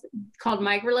 2012 called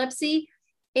microlepsy.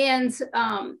 And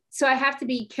so I have to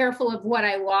be careful of what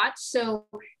I watch. So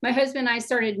my husband and I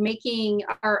started making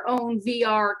our own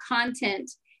VR content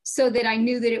so that I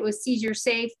knew that it was seizure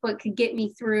safe, but could get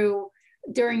me through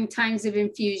during times of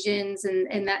infusions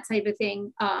and that type of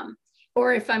thing.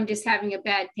 Or if I'm just having a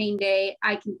bad pain day,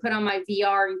 I can put on my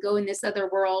VR and go in this other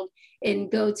world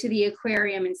and go to the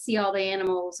aquarium and see all the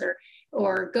animals,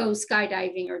 or go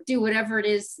skydiving, or do whatever it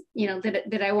is,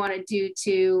 that I want to do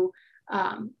to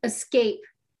escape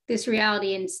this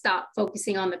reality and stop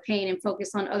focusing on the pain and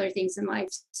focus on other things in life.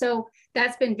 So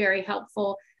that's been very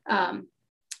helpful.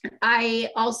 I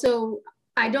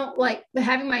don't like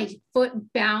having my foot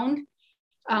bound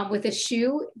with a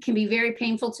shoe. Can be very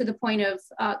painful to the point of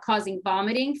causing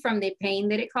vomiting from the pain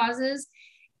that it causes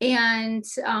and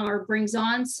or brings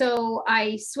on. So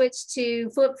I switched to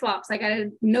flip-flops. I got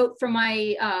a note from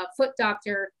my foot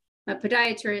doctor, my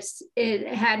podiatrist. It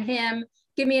had him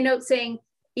give me a note saying,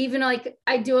 even like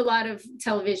I do a lot of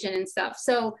television and stuff.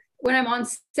 So when I'm on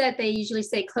set, they usually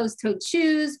say closed-toed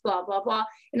shoes, blah, blah, blah.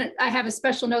 And I have a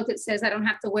special note that says I don't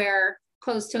have to wear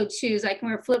closed-toed shoes. I can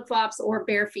wear flip-flops or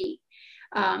bare feet.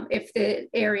 If the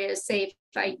area is safe.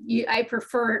 I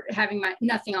prefer having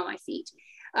nothing on my feet.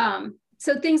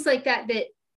 So things like that,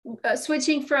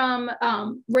 switching from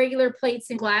regular plates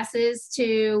and glasses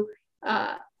to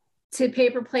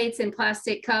paper plates and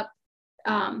plastic cup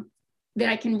that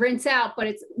I can rinse out, but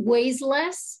it weighs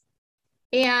less.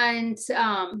 and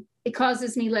it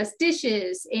causes me less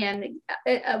dishes. And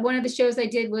one of the shows I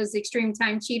did was Extreme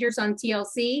Time Cheaters on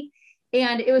TLC.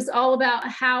 And it was all about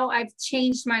how I've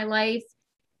changed my life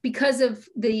because of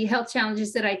the health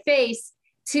challenges that I face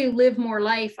to live more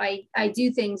life. I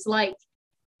do things like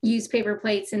use paper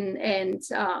plates and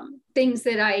things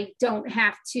that I don't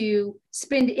have to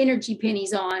spend energy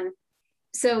pennies on.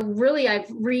 So really, I've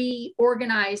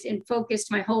reorganized and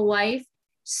focused my whole life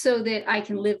so that I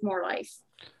can live more life.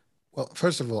 Well,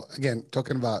 first of all, again,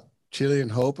 talking about Cheeleader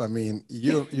and hope, I mean,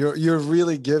 you're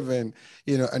really given,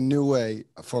 a new way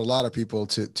for a lot of people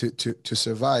to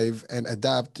survive and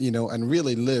adapt, and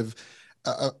really live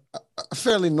a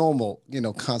fairly normal,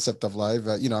 concept of life.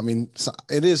 I mean,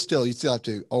 it is still, you still have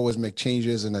to always make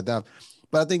changes and adapt.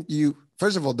 But I think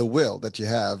first of all, the will that you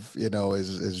have,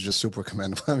 is just super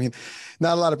commendable. I mean,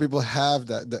 not a lot of people have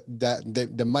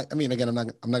that might, I mean, again, I'm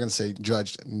not going to say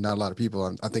judged, not a lot of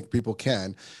people. I think people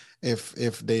can,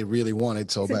 if they really want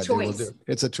it so bad, they will do it.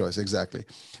 It's a choice, exactly.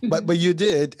 Mm-hmm. But you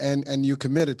did, and you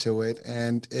committed to it,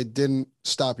 and it didn't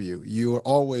stop you. You were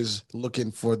always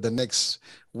looking for the next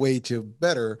way to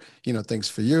better, things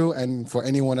for you and for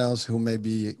anyone else who may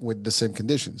be with the same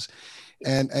conditions.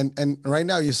 And right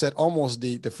now you said almost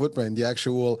the footprint, the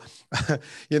actual,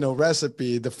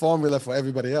 recipe, the formula for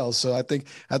everybody else. So I think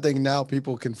now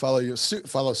people can follow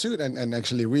suit and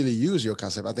actually really use your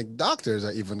concept. I think doctors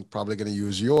are even probably going to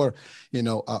use your,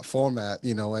 format,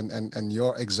 and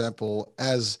your example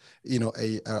as,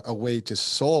 a way to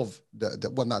solve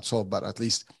well, not solve, but at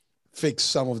least fix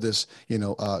some of this,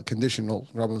 conditional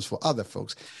problems for other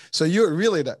folks. So you're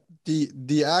really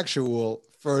the actual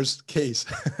first case.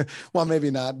 Well,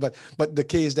 maybe not, but the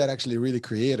case that actually really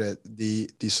created the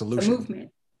solution. A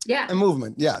movement. Yeah. A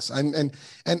movement. Yes. And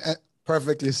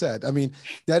perfectly said. I mean,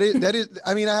 that is,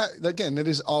 I mean, again, it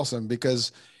is awesome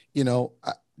because,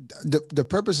 the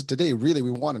purpose of today, really,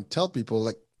 we want to tell people,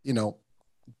 like,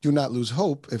 do not lose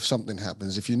hope if something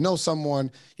happens. If you know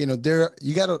someone, you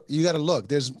gotta look.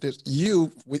 There's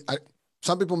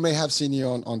some people may have seen you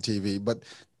on TV, but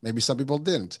maybe some people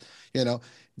didn't.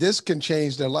 This can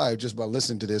change their life just by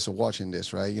listening to this or watching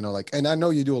this, right? And I know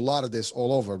you do a lot of this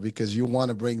all over because you want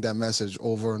to bring that message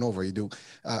over and over. You do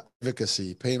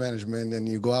advocacy, pain management, and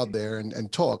you go out there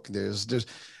and talk.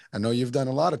 I know you've done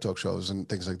a lot of talk shows and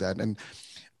things like that, and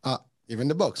even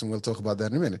the books, and we'll talk about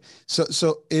that in a minute.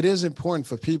 So it is important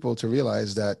for people to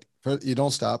realize that you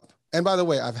don't stop. And by the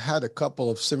way, I've had a couple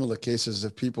of similar cases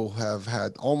of people who have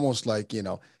had almost like,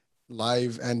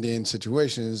 live ending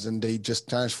situations, and they just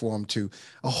transform to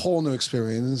a whole new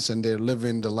experience, and they're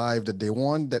living the life that they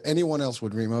want, that anyone else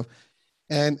would dream of.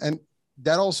 And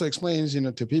that also explains,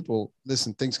 to people,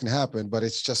 listen, things can happen, but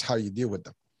it's just how you deal with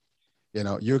them.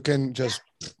 You can just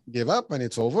give up and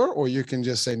it's over, or you can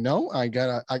just say, no,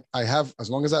 I have, as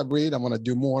long as I breathe, I'm going to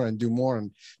do more and do more.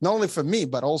 And not only for me,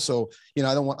 but also,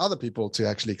 I don't want other people to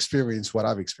actually experience what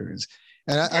I've experienced.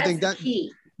 And I think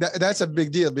that's a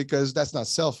big deal, because that's not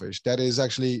selfish. That is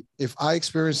actually, if I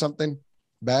experience something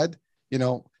bad,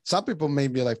 some people may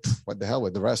be like, what the hell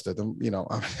with the rest of them,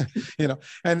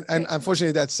 and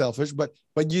unfortunately that's selfish, but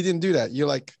you didn't do that. You're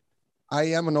like, I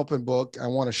am an open book. I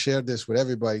want to share this with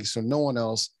everybody, so no one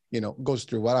else, goes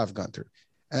through what I've gone through.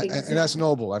 And that's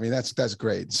noble. I mean, that's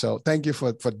great. So thank you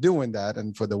for doing that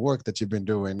and for the work that you've been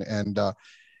doing. And,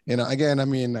 again, I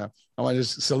mean, I want to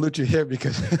just salute you here,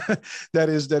 because that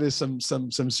is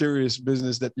some serious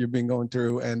business that you've been going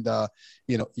through, and,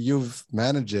 you've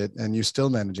managed it and you're still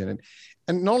managing it.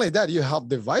 And not only that, you help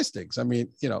devise things. I mean,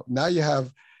 now you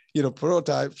have,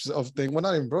 prototypes of things. Well,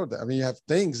 not even prototypes. I mean, you have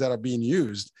things that are being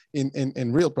used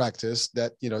in real practice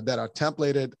that, that are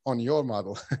templated on your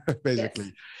model, basically.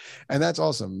 Yes. And that's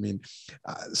awesome. I mean,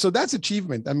 so that's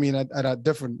achievement. I mean, at a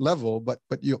different level, but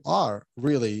you are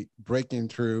really breaking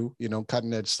through,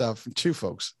 cutting edge stuff to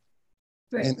folks,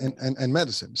 right, and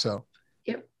medicine. So.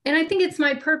 Yep. And I think it's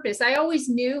my purpose. I always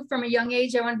knew from a young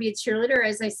age, I want to be a cheerleader,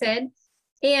 as I said.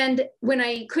 And when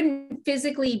I couldn't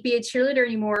physically be a cheerleader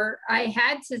anymore, I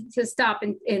had to stop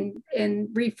and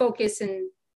refocus and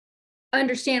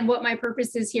understand what my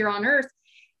purpose is here on earth.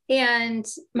 And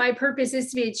my purpose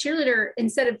is to be a cheerleader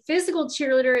instead of physical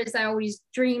cheerleader, as I always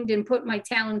dreamed and put my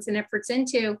talents and efforts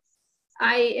into.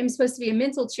 I am supposed to be a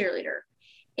mental cheerleader.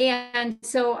 And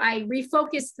so I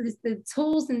refocused the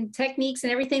tools and techniques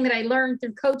and everything that I learned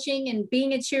through coaching and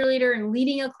being a cheerleader and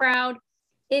leading a crowd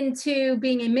into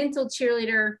being a mental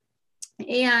cheerleader,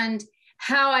 and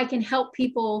how I can help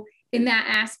people in that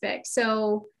aspect.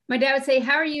 So my dad would say,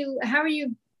 how are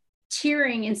you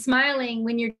cheering and smiling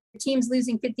when your team's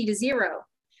losing 50-0?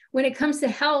 When it comes to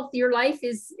health, your life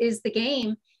is the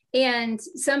game. And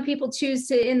some people choose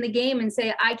to end the game and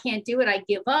say, I can't do it, I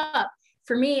give up.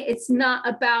 For me, it's not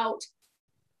about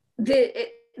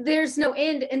there's no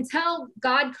end. Until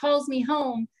God calls me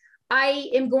home, I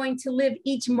am going to live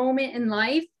each moment in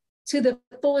life to the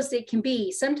fullest it can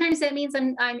be. Sometimes that means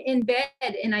I'm in bed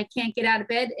and I can't get out of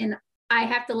bed, and I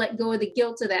have to let go of the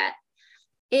guilt of that.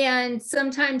 And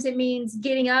sometimes it means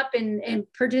getting up and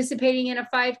participating in a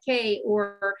 5K,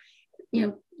 or,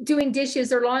 doing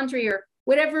dishes or laundry or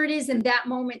whatever it is in that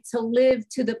moment, to live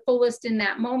to the fullest in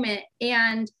that moment.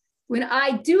 And when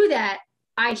I do that,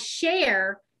 I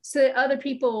share so that other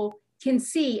people can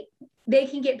see they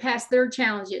can get past their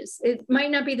challenges. It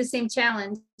might not be the same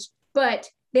challenge, but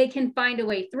they can find a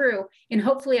way through. And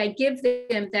hopefully I give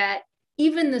them that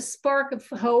even the spark of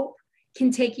hope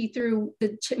can take you through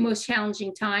the most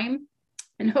challenging time.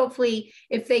 And hopefully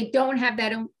if they don't have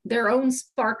that their own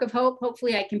spark of hope,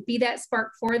 hopefully I can be that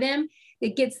spark for them.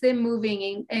 It gets them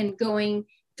moving and going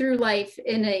through life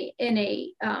in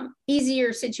a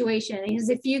easier situation. Because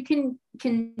if you can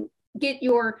get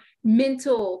your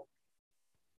mental,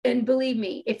 and believe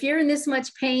me, if you're in this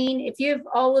much pain, if you have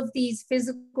all of these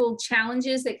physical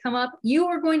challenges that come up, you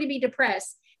are going to be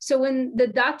depressed. So when the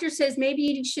doctor says maybe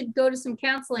you should go to some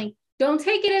counseling, don't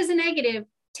take it as a negative.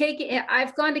 Take it,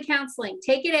 I've gone to counseling.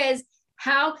 Take it as,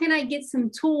 how can I get some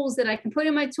tools that I can put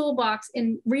in my toolbox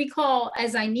and recall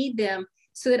as I need them,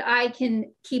 so that I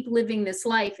can keep living this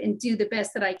life and do the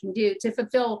best that I can do to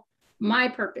fulfill my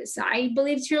purpose. I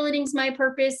believe cheerleading is my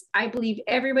purpose. I believe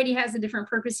everybody has a different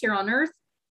purpose here on earth.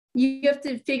 You have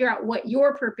to figure out what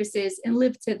your purpose is and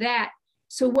live to that.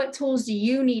 So what tools do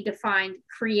you need to find,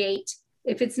 create?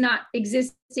 If it's not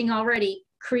existing already,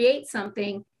 create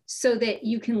something so that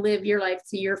you can live your life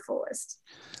to your fullest.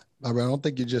 I don't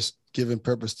think you're just giving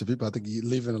purpose to people. I think you're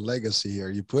leaving a legacy here.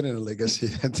 You put in a legacy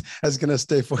that's going to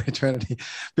stay for eternity,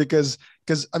 because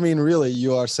I mean, really,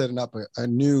 you are setting up a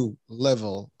new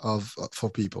level for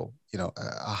people,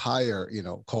 a higher,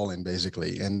 calling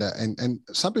basically. And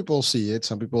some people see it,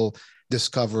 some people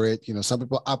discover it, some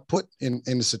people are put in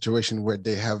a situation where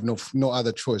they have no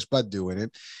other choice but doing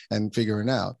it and figuring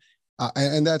out.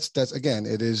 And that's again,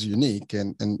 it is unique,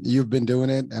 and you've been doing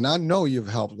it, and I know you've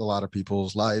helped a lot of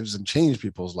people's lives and changed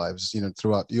people's lives,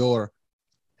 throughout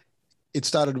it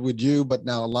started with you, but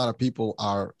now a lot of people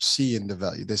are seeing the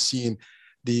value. They're seeing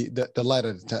the light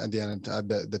at the end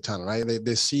of the tunnel, right?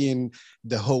 They're seeing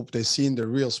the hope. They're seeing the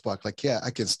real spark. Like, yeah, I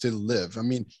can still live. I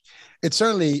mean, it's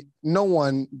certainly no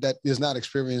one that is not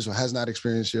experienced or has not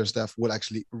experienced your stuff would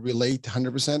actually relate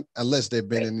 100% unless they've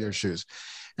been in your shoes.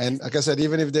 And like I said,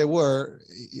 even if they were,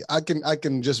 I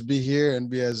can just be here and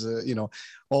be as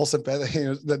all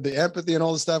sympathetic. The empathy and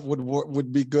all the stuff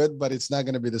would be good, but it's not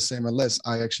going to be the same unless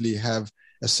I actually have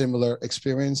a similar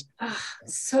experience.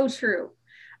 So true.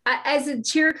 As a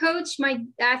cheer coach, my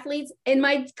athletes and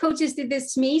my coaches did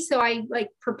this to me, so I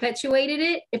perpetuated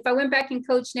it. If I went back and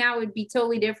coached now, it would be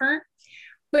totally different.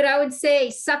 But I would say,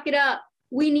 suck it up.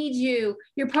 We need you.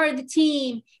 You're part of the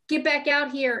team. Get back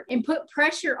out here and put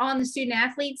pressure on the student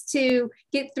athletes to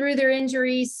get through their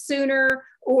injuries sooner,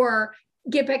 or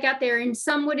get back out there. And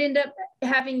some would end up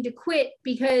having to quit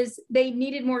because they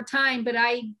needed more time, but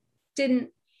I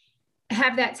didn't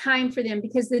have that time for them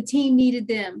because the team needed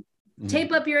them. Mm-hmm.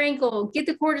 Tape up your ankle, get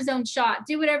the cortisone shot,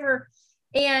 do whatever.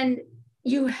 And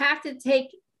you have to take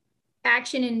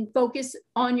action and focus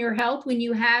on your health when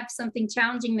you have something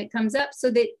challenging that comes up, so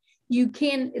that you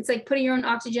can, it's like putting your own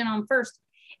oxygen on first.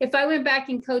 If I went back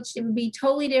and coached, it would be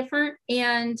totally different.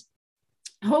 And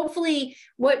hopefully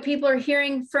what people are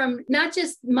hearing from not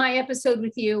just my episode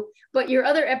with you, but your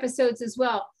other episodes as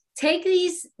well, take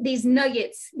these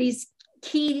nuggets, these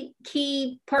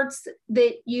key parts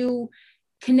that you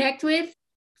connect with,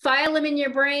 file them in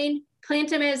your brain,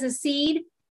 plant them as a seed,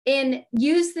 and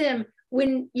use them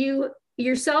when you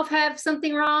yourself have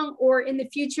something wrong, or in the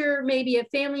future, maybe a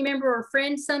family member or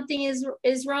friend, something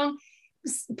is wrong.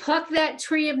 Pluck that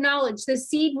tree of knowledge. The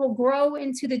seed will grow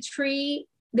into the tree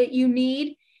that you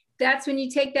need. That's when you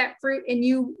take that fruit and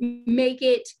you make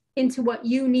it into what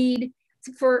you need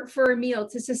for a meal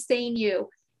to sustain you.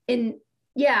 And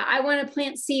yeah, I want to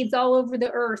plant seeds all over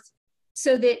the earth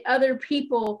so that other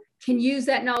people can use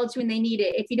that knowledge when they need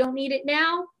it. If you don't need it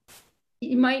now,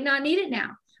 you might not need it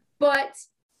now. But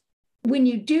when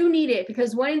you do need it,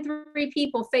 because 1 in 3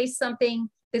 people face something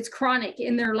that's chronic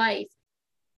in their life,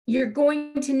 you're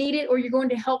going to need it, or you're going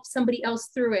to help somebody else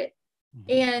through it.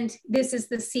 And this is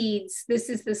the seeds. This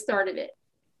is the start of it.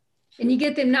 And you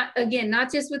get them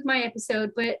not just with my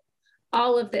episode, but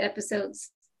all of the episodes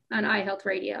on iHealth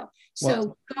Radio.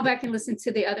 So go back and listen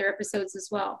to the other episodes as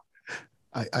well.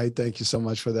 I thank you so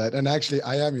much for that. And actually,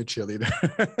 I am your cheerleader.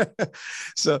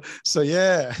 So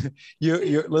yeah,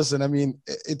 you listen. I mean,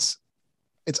 it's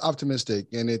optimistic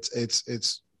and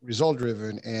it's result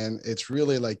driven, and it's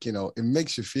really like, it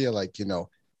makes you feel like,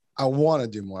 I want to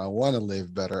do more. I want to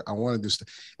live better. I want to do stuff.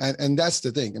 And that's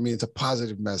the thing. I mean, it's a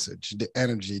positive message, the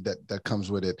energy that comes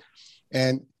with it.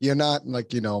 And you're not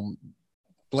like,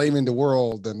 blaming the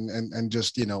world and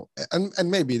just,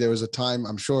 and maybe there was a time,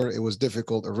 I'm sure it was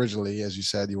difficult originally, as you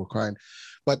said, you were crying,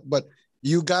 but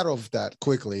you got off that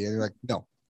quickly and you're like, no,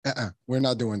 we're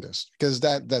not doing this, because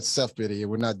that's self-pity.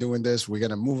 We're not doing this. We're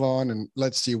going to move on and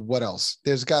let's see what else.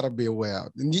 There's got to be a way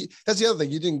out. And that's the other thing.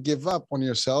 You didn't give up on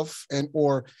yourself,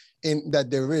 or in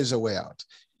that there is a way out.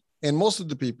 And most of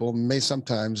the people may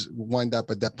sometimes wind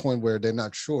up at that point where they're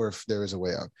not sure if there is a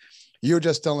way out. You're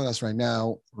just telling us right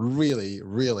now, really,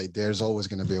 really, there's always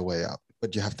going to be a way out,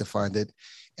 but you have to find it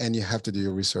and you have to do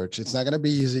your research. It's not going to be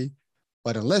easy,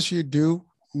 but unless you do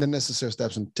the necessary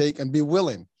steps and be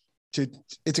willing to,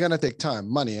 it's going to take time,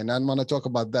 money. And I'm going to talk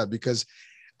about that because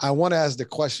I want to ask the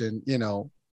question,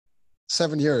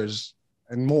 7 years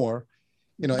and more,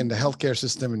 in the healthcare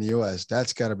system in the US,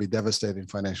 that's got to be devastating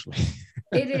financially.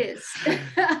 It is.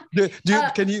 Do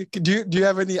you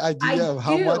have any idea of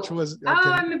how much was? Okay.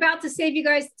 Oh, I'm about to save you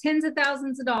guys tens of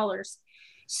thousands of dollars.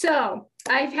 So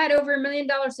I've had over $1 million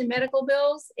in medical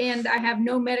bills, and I have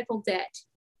no medical debt.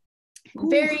 Ooh.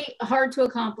 Very hard to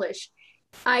accomplish.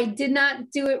 I did not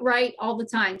do it right all the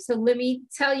time. So let me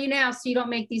tell you now, so you don't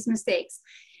make these mistakes.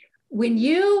 When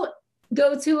you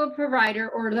go to a provider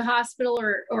or the hospital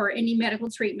or any medical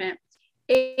treatment,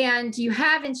 and you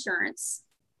have insurance,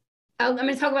 I'm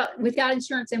going to talk about without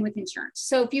insurance and with insurance.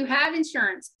 So if you have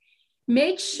insurance,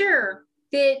 make sure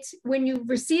that when you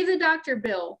receive the doctor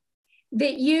bill,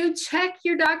 that you check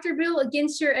your doctor bill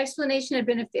against your explanation of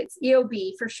benefits,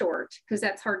 EOB for short, because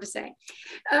that's hard to say,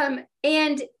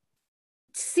 and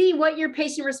see what your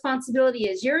patient responsibility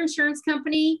is. Your insurance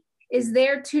company is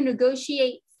there to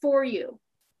negotiate for you,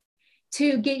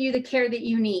 to get you the care that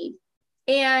you need.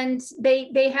 And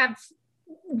they have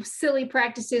silly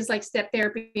practices like step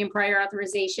therapy and prior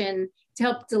authorization to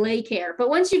help delay care. But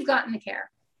once you've gotten the care,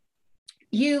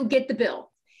 you get the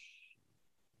bill.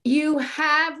 You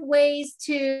have ways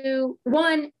to,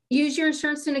 one, use your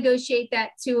insurance to negotiate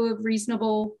that to a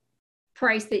reasonable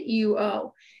price that you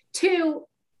owe. Two,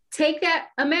 take that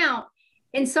amount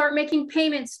and start making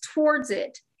payments towards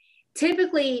it.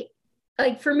 Typically,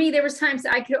 like for me, there was times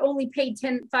I could only pay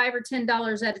 $5 or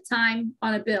 $10 at a time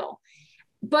on a bill,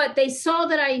 but they saw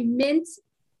that I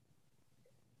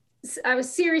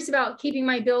was serious about keeping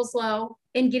my bills low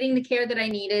and getting the care that I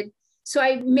needed. So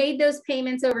I made those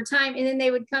payments over time, and then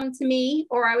they would come to me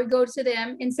or I would go to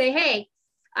them and say, hey,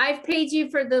 I've paid you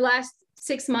for the last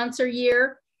 6 months or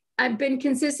year. I've been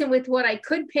consistent with what I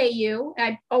could pay you.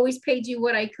 I've always paid you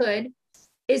what I could.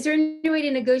 Is there any way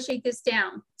to negotiate this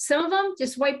down? Some of them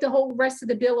just wiped the whole rest of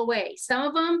the bill away. Some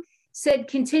of them said,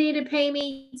 continue to pay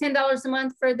me $10 a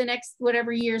month for the next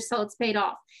whatever years till it's paid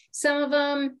off. Some of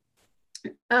them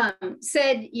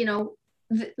said,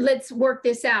 let's work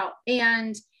this out.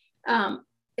 And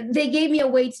they gave me a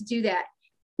way to do that.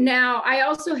 Now, I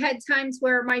also had times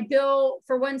where my bill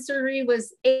for one surgery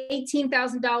was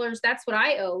 $18,000. That's what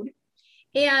I owed.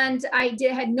 And I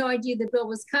had no idea the bill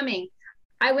was coming.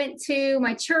 I went to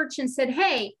my church and said,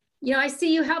 hey, I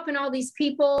see you helping all these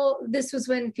people. This was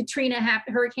when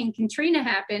Hurricane Katrina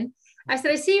happened. I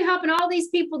said, I see you helping all these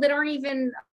people that aren't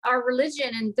even our religion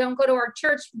and don't go to our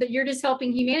church, but you're just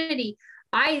helping humanity.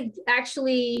 I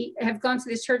actually have gone to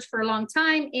this church for a long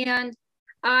time, and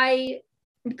I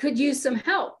could use some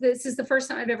help. This is the first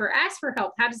time I've ever asked for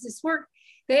help. How does this work?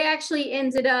 They actually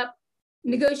ended up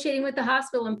negotiating with the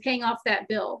hospital and paying off that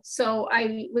bill. So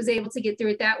I was able to get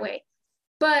through it that way.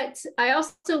 But I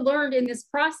also learned in this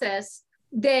process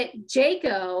that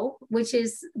JACO, which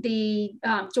is the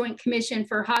Joint Commission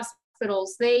for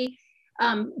Hospitals, they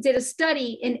did a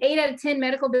study, and 8 out of 10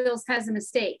 medical bills has a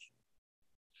mistake.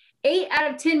 8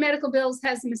 out of 10 medical bills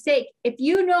has a mistake. If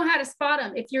you know how to spot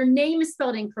them, if your name is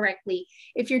spelled incorrectly,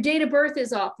 if your date of birth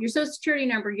is off, your social security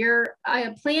number, your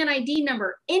plan ID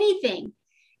number, anything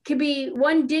could be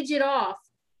 1 digit off,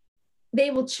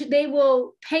 they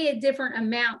will pay a different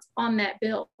amount on that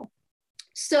bill.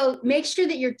 So make sure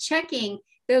that you're checking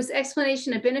those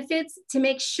explanation of benefits to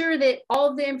make sure that all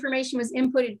of the information was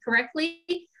inputted correctly.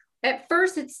 At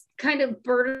first, it's kind of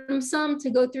burdensome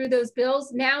to go through those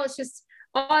bills. Now it's just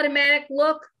automatic,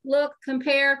 look,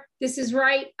 compare, this is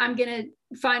right. I'm gonna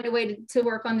find a way to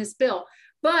work on this bill.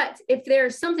 But if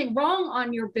there's something wrong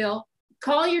on your bill,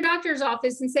 call your doctor's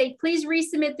office and say, please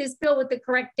resubmit this bill with the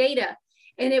correct data,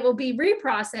 and it will be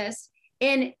reprocessed.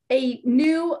 and a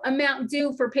new amount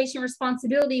due for patient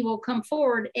responsibility will come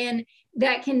forward, and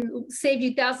that can save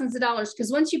you thousands of dollars.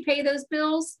 Because once you pay those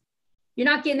bills, you're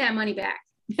not getting that money back.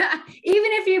 Even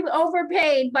if you've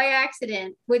overpaid by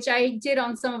accident, which I did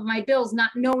on some of my bills,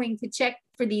 not knowing to check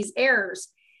for these errors,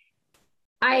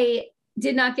 I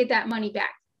did not get that money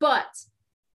back. But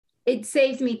it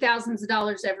saves me thousands of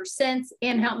dollars ever since,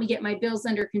 and helped me get my bills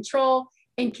under control,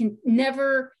 and can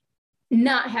never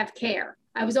not have care.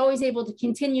 I was always able to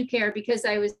continue care because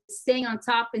I was staying on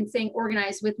top and staying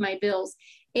organized with my bills,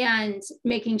 and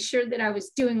making sure that I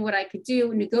was doing what I could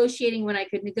do, negotiating when I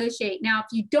could negotiate. Now, if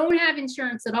you don't have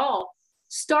insurance at all,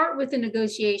 start with a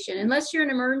negotiation. Unless you're in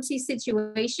an emergency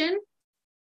situation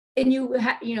and you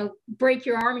break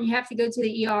your arm and you have to go to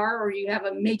the ER, or you have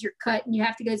a major cut and you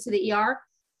have to go to the ER,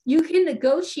 you can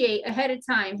negotiate ahead of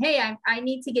time. Hey, I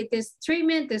need to get this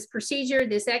treatment, this procedure,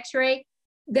 this x-ray.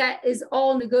 That is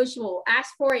all negotiable. Ask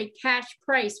for a cash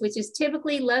price, which is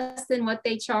typically less than what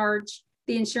they charge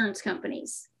the insurance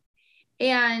companies,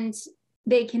 and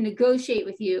they can negotiate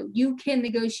with you. You can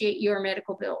negotiate your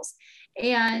medical bills.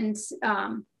 And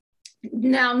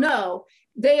now, no,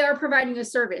 they are providing a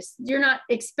service. You're not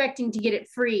expecting to get it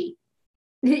free.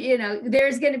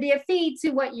 There's going to be a fee to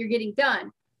what you're getting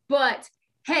done. But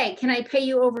hey, can I pay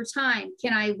you over time?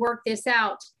 Can I work this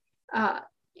out?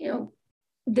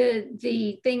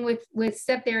 The thing with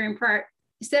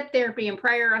step therapy and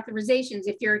prior authorizations,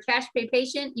 if you're a cash pay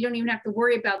patient, you don't even have to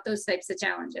worry about those types of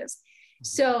challenges.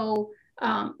 So,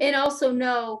 and also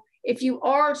know, if you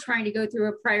are trying to go through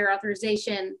a prior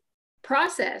authorization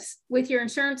process with your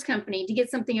insurance company to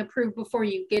get something approved before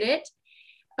you get it,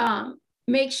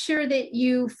 make sure that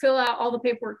you fill out all the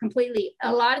paperwork completely.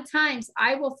 A lot of times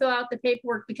I will fill out the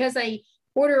paperwork because I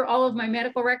order all of my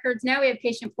medical records. Now we have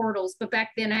patient portals, but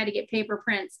back then I had to get paper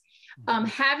prints.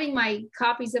 Having my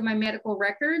copies of my medical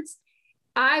records,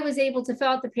 I was able to fill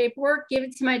out the paperwork, give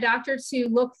it to my doctor to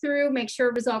look through, make sure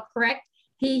it was all correct.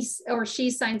 He or she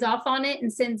signs off on it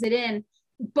and sends it in,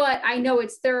 but I know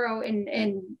it's thorough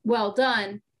and well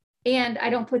done. And I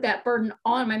don't put that burden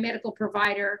on my medical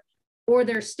provider or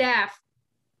their staff,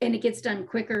 and it gets done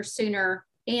quicker, sooner,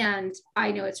 and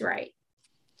I know it's right.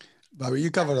 Bobby,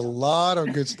 you covered a lot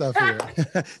of good stuff here.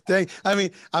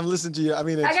 I'm listening to you. I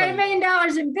got $1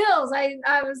 million in bills.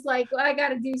 I was like, well, I got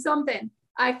to do something.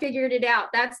 I figured it out.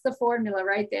 That's the formula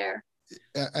right there.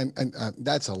 And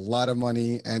that's a lot of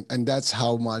money, and that's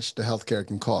how much the healthcare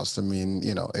can cost. I mean,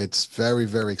 it's very,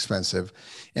 very expensive,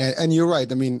 and you're right.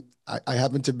 I mean, I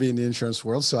happen to be in the insurance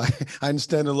world, so I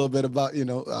understand a little bit about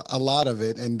a lot of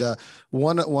it. And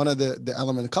one of the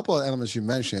elements, a couple of elements you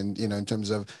mentioned, in terms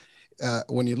of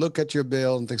when you look at your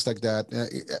bill and things like that.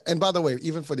 And by the way,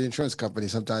 even for the insurance company,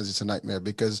 sometimes it's a nightmare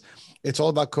because it's all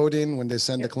about coding. When they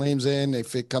send the claims in,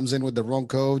 if it comes in with the wrong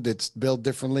code, it's billed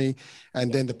differently.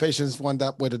 And then the patients wind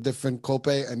up with a different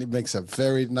copay, and it makes a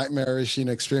very nightmarish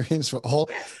experience for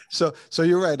all. So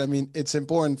you're right. I mean, it's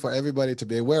important for everybody to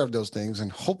be aware of those things,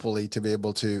 and hopefully to be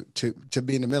able to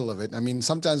be in the middle of it. I mean,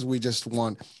 sometimes we just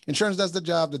want insurance does the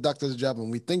job, the doctor does the job,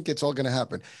 and we think it's all going to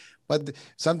happen. But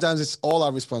sometimes it's all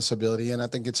our responsibility, and I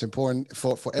think it's important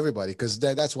for everybody, because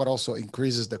that's what also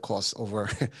increases the cost over,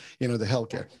 the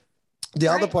healthcare. The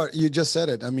other part, you just said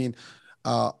it. I mean,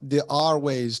 there are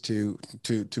ways to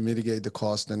mitigate the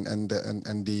cost and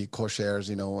the cost shares,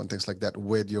 and things like that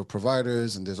with your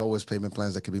providers. And there's always payment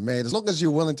plans that can be made as long as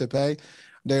you're willing to pay.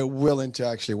 They're willing to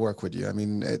actually work with you. I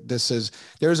mean, there's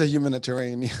a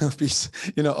humanitarian piece,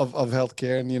 of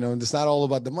healthcare, and it's not all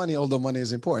about the money, although money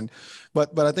is important.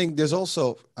 But I think there's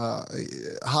also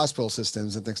hospital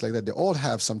systems and things like that. They all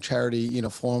have some charity,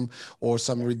 form, or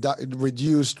some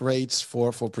reduced rates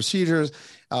for procedures,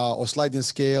 or sliding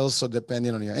scales. So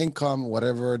depending on your income,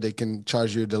 whatever, they can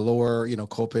charge you the lower,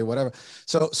 copay, whatever.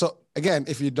 So again,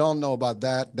 if you don't know about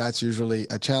that, that's usually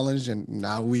a challenge. And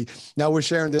now we're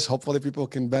sharing this. Hopefully people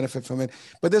can benefit from it.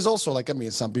 But there's also,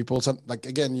 some people,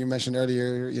 again, you mentioned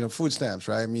earlier, food stamps,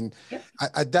 right? I mean,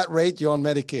 at that rate, you're on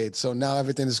Medicaid. So now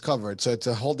everything is covered. So it's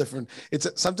a whole different, it's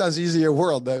a sometimes easier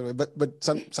world, but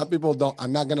some people are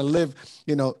not going to live,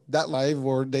 that life,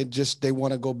 or they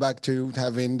want to go back to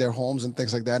having their homes and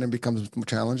things like that, and it becomes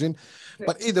challenging. Right.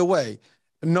 But either way,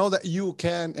 know that you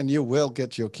can and you will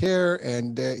get your care,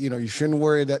 and you shouldn't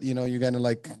worry that you're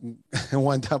gonna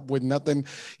wind up with nothing.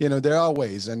 There are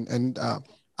ways, and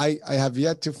I have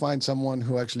yet to find someone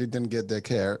who actually didn't get their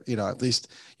care, at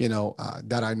least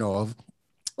that I know of.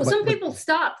 Well, some people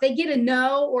stop. They get a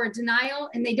no or a denial,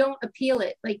 and they don't appeal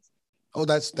it. Oh,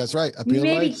 that's right. Appeal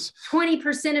maybe rights.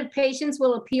 20% of patients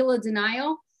will appeal a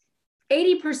denial.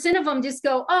 80% of them just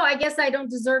go, oh, I guess I don't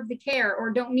deserve the care,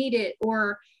 or don't need it,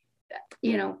 or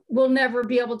we'll never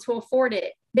be able to afford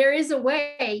it. There is a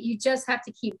way, you just have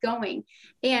to keep going.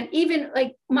 And even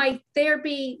like my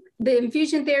therapy, the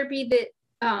infusion therapy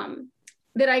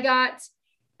that I got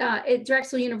at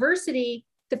Drexel University,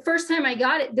 the first time I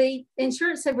got it, the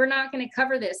insurance said, we're not going to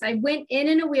cover this. I went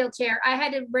in a wheelchair. I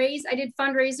did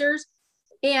fundraisers,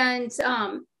 and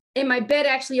my bed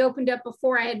actually opened up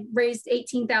before I had raised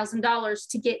 $18,000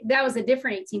 to get, that was a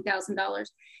different $18,000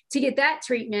 to get that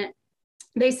treatment.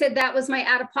 They said that was my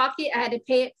out of pocket. I had to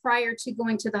pay it prior to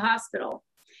going to the hospital.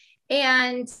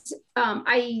 And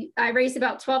I raised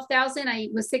about 12,000. I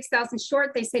was 6,000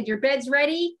 short. They said, your bed's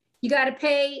ready. You got to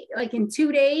pay like in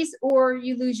 2 days or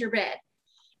you lose your bed.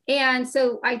 And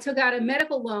so I took out a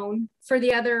medical loan for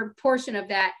the other portion of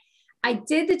that. I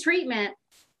did the treatment.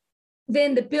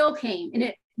 Then the bill came,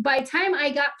 and by the time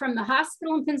I got from the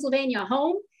hospital in Pennsylvania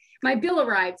home, my bill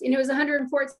arrived, and it was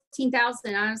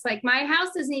 $114,000. I was like, my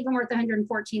house isn't even worth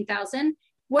 $114,000.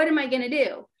 What am I going to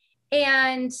do?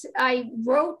 And I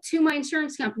wrote to my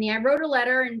insurance company. I wrote a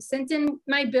letter and sent in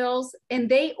my bills, and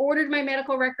they ordered my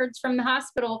medical records from the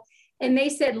hospital. And they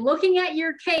said, looking at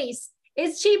your case,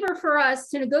 it's cheaper for us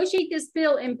to negotiate this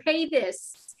bill and pay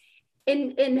this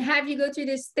and have you go through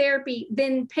this therapy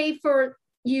than pay for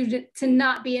you to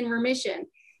not be in remission.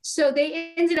 So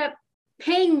they ended up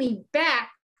paying me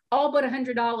back all but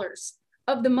 $100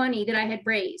 of the money that I had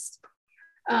raised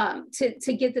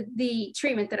to get the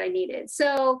treatment that I needed.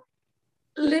 So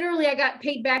literally I got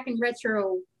paid back in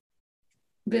retro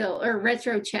bill or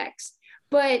retro checks,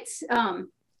 but I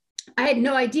had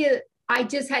no idea. I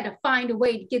just had to find a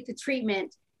way to get the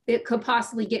treatment that could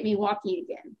possibly get me walking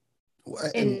again.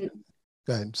 And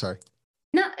go ahead. Sorry.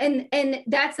 No, and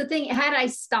that's the thing. Had I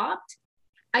stopped,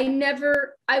 I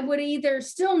would either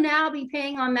still now be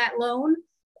paying on that loan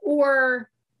or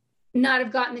not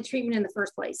have gotten the treatment in the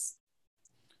first place.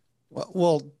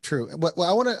 Well, true.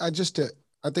 Well,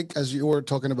 I think as you were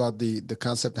talking about the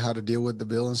concept of how to deal with the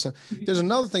bill and stuff, there's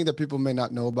another thing that people may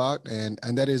not know about, and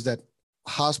that is that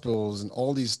hospitals and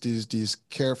all these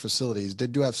care facilities, they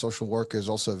do have social workers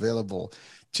also available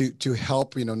to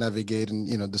help, navigate and,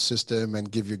 the system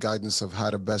and give you guidance of how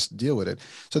to best deal with it.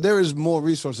 So there is more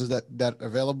resources that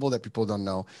available that people don't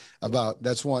know about.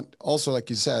 That's one. Also, like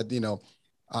you said,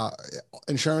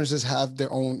 insurances have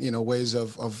their own, ways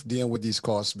of dealing with these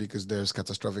costs, because there's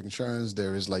catastrophic insurance,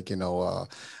 there is like,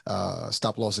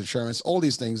 stop loss insurance, all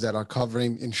these things that are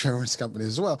covering insurance companies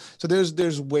as well. So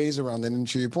there's ways around it. And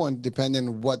to your point, depending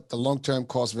on what the long-term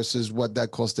cost versus what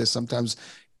that cost is, sometimes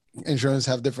insurance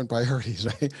have different priorities,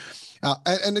 right?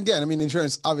 And again, I mean,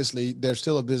 insurance, obviously, they're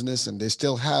still a business, and they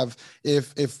still have,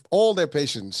 if all their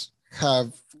patients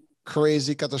have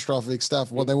crazy catastrophic stuff,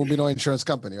 well, there will be no insurance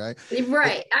company, right?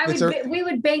 Right. We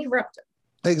would bankrupt them.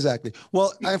 Exactly.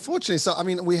 Well, unfortunately, so I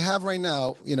mean, we have right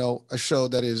now, a show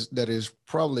that is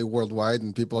probably worldwide,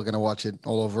 and people are going to watch it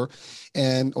all over,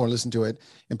 or listen to it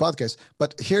in podcasts.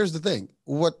 But here's the thing: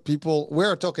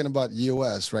 we're talking about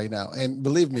US right now, and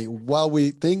believe me, while we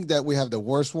think that we have the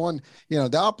worst one,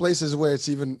 there are places where it's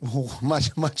even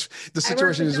much the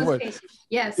situation is worse.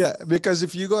 Yes. Yeah, because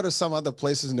if you go to some other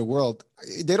places in the world,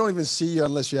 they don't even see you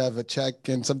unless you have a check,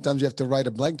 and sometimes you have to write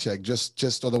a blank check,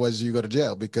 just otherwise you go to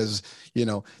jail, because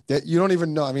that you don't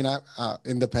even know. I mean,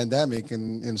 in the pandemic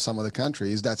in some of the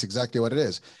countries, that's exactly what it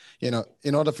is.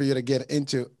 In order for you to get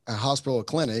into a hospital or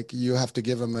clinic, you have to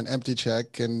give them an empty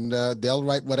check, and they'll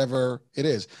write whatever it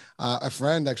is. A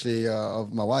friend actually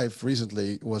of my wife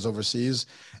recently was overseas,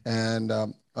 and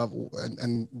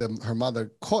her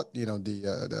mother caught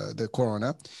the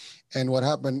corona, and what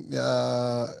happened?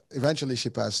 Eventually, she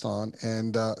passed on,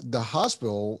 and the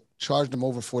hospital charged them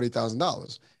over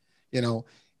 $40,000.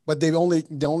 But they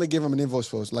only give them an invoice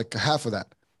for like half of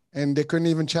that. And they couldn't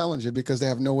even challenge it because they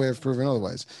have no way of proving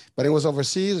otherwise. But it was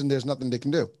overseas, and there's nothing they can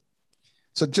do.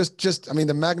 So I mean,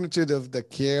 the magnitude of the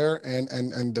care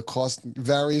and the cost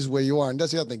varies where you are. And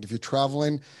that's the other thing. If you're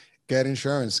traveling, get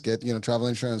insurance, get travel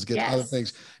insurance, get other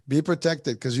things. Be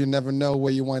protected, because you never know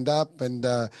where you wind up, and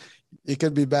it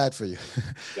could be bad for you.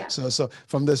 Yeah. So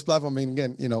from this platform, I mean,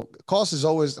 again, cost is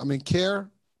always. I mean,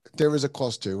 care. There is a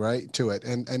cost to it,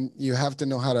 and you have to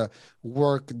know how to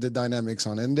work the dynamics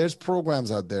on it. And there's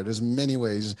programs out there. There's many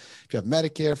ways. If you have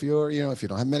Medicare, if you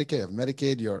don't have Medicare, you have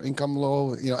Medicaid, your income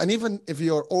low, and even if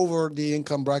you're over the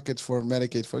income brackets for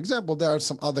Medicaid, for example, there are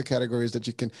some other categories that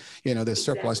you can, there's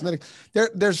surplus Medicaid.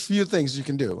 There's few things you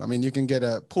can do. I mean, you can get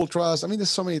a pool trust. I mean, there's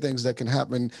so many things that can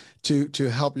happen to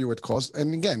help you with cost.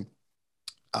 And again,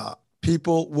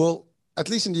 people will at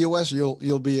least in the US,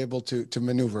 you'll be able to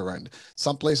maneuver around.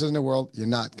 Some places in the world, you're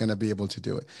not going to be able to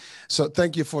do it. So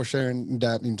thank you for sharing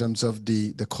that in terms of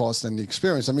the cost and the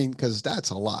experience. I mean, because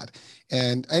that's a lot.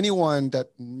 And anyone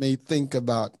that may think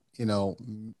about,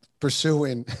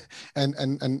 pursuing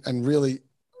and really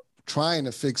trying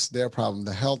to fix their problem,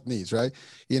 the health needs, right?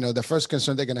 The first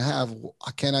concern they're going to have,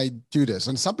 can I do this?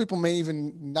 And some people may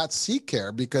even not seek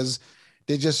care because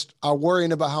they just are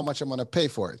worrying about how much I'm going to pay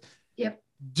for it. Yep.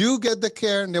 Do get the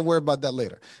care and then worry about that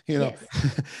later. Yes.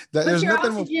 That Put your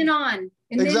oxygen on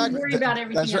and exactly. then worry about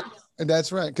everything else.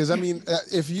 That's right. Because I mean,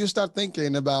 if you start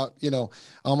thinking about,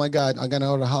 oh my God, I'm going to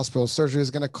go to the hospital, surgery is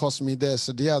going to cost me this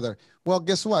or the other. Well,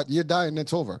 guess what? You're dying.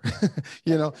 It's over.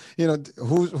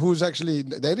 Who's actually,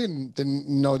 they didn't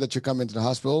know that you come into the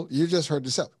hospital. You just heard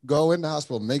yourself. Go in the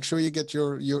hospital. Make sure you get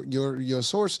your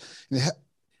source.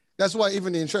 That's why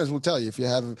even the insurance will tell you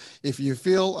if you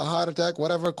feel a heart attack,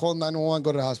 whatever, call 911,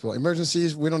 go to the hospital.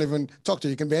 Emergencies, we don't even talk to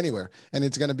you. You can be anywhere and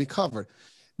it's going to be covered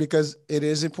because it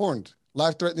is important.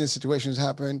 Life-threatening situations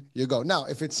happen, you go. Now,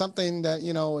 if it's something that,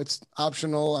 it's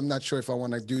optional, I'm not sure if I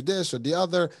want to do this or the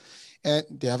other, and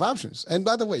they have options. And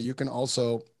by the way, you can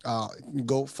also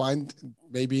go find,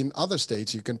 maybe in other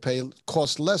states, you can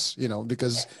cost less,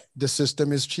 because the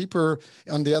system is cheaper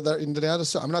in the other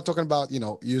side. I'm not talking about,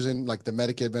 using like the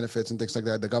Medicaid benefits and things like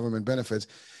that, the government benefits,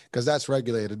 because that's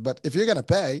regulated. But if you're going to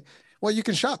pay, well, you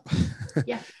can shop.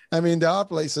 Yeah. I mean, there are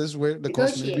places where the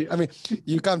cost may be, I mean,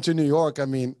 you come to New York, I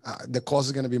mean, the cost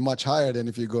is going to be much higher than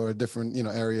if you go to a different,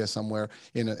 area somewhere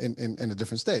in a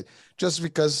different state, just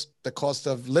because the cost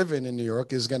of living in New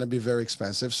York is going to be very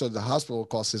expensive. So the hospital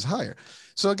cost is higher.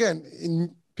 So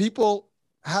again, people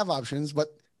have options, but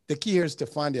the key here is to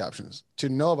find the options, to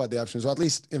know about the options, or at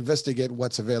least investigate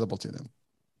what's available to them.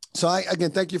 So again,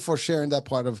 thank you for sharing that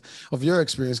part of your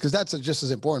experience, because that's just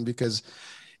as important, because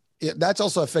that's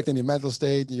also affecting your mental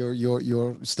state,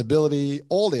 your stability,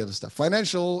 all the other stuff.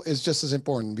 Financial is just as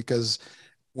important, because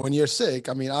when you're sick,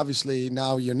 I mean, obviously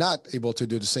now you're not able to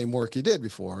do the same work you did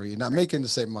before. You're not making the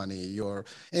same money. Your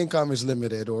income is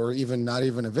limited or even not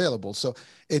even available. So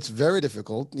it's very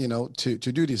difficult, to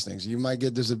do these things. You might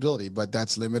get disability, but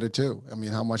that's limited too. I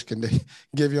mean, how much can they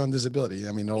give you on disability?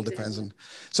 I mean, it all depends on.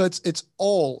 So it's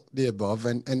all the above,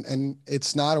 and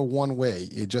it's not a one way.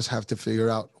 You just have to figure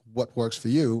out what works for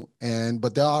you.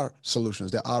 But there are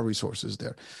solutions, there are resources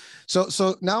there.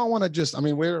 So now I want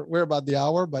to we're about the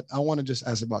hour, but I want to just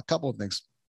ask about a couple of things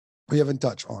we haven't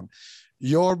touched on.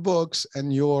 Your books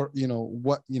and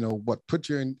what put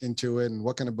you into it, and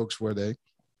what kind of books were they?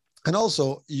 And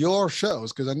also your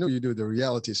shows, because I know you do the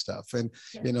reality stuff, and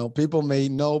people may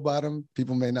know about them,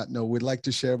 people may not know. We'd like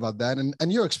to share about that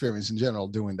and your experience in general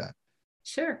doing that.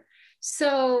 Sure.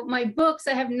 So my books,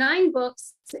 I have 9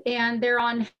 books, and they're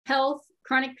on health,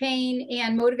 chronic pain,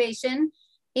 and motivation.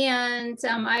 And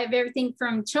I have everything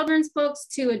from children's books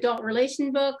to adult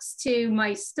relation books to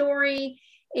my story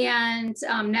and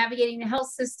navigating the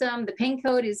health system. The pain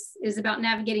code is about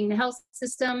navigating the health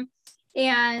system.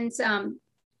 And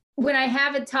when I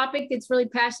have a topic that's really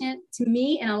passionate to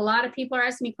me and a lot of people are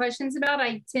asking me questions about,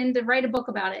 I tend to write a book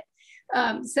about it.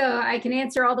 So I can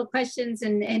answer all the questions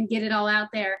and get it all out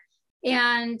there.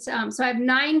 And so I have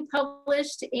 9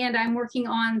 published, and I'm working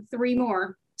on 3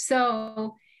 more.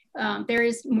 So there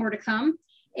is more to come.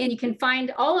 And you can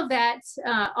find all of that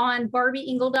on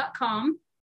barbyingle.com,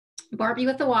 Barby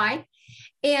with a Y.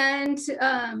 And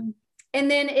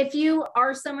then if you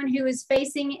are someone who is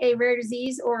facing a rare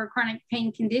disease or a chronic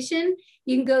pain condition,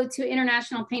 you can go to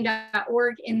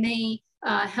internationalpain.org, and they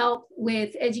help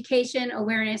with education,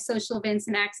 awareness, social events,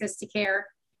 and access to care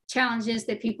challenges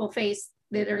that people face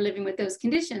that are living with those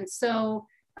conditions. So,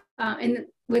 and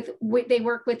they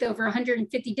work with over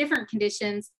 150 different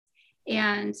conditions.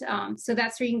 And so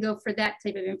that's where you can go for that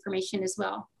type of information as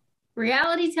well.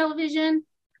 Reality television,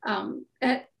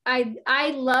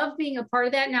 I love being a part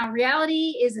of that. Now,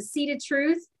 reality is a seed of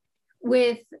truth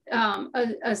with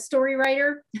a story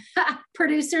writer,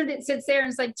 producer that sits there and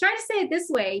is like, try to say it this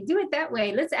way, do it that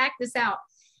way, let's act this out.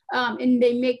 And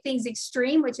they make things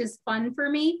extreme, which is fun for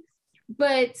me.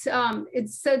 But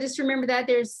it's so just remember that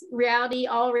there's reality,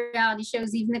 all reality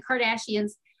shows, even the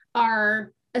Kardashians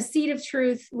are a seed of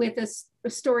truth with a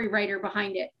story writer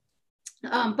behind it.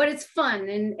 But it's fun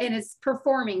and it's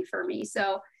performing for me.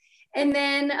 So, and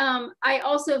then I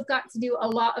also have got to do a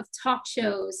lot of talk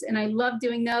shows, and I love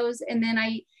doing those. And then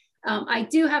I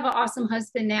do have an awesome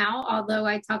husband now, although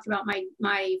I talked about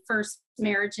my first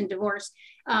marriage and divorce.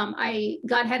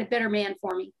 God had a better man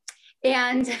for me.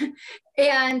 And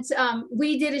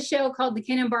we did a show called The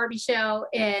Ken and Barby Show,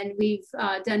 and we've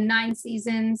done 9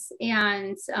 seasons,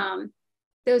 and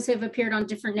those have appeared on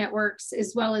different networks,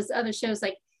 as well as other shows.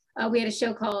 Like we had a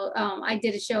show called, I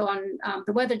did a show on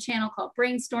the Weather Channel called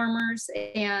Brainstormers.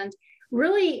 And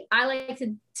really, I like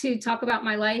to talk about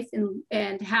my life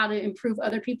and how to improve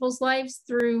other people's lives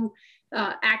through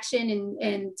action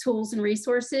and tools and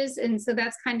resources. And so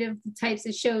that's kind of the types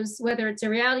of shows, whether it's a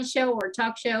reality show or a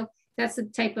talk show, that's the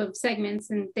type of segments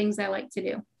and things I like to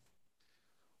do.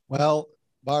 Well,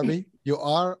 Barby, you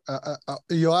are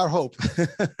hope.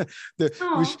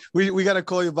 We got to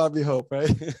call you Barby Hope,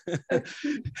 right?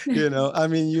 I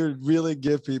mean, you really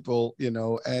give people,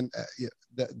 and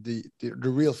the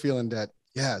real feeling that,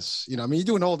 yes, I mean, you're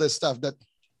doing all this stuff that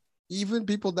even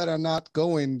people that are not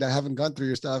going, that haven't gone through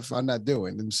your stuff are not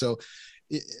doing. And so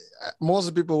most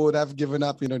of the people would have given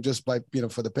up, just by,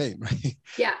 for the pain, right?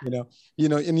 Yeah.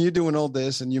 And you're doing all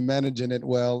this and you're managing it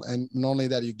well. And not only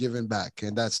that, you're giving back.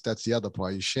 And that's the other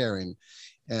part, you're sharing,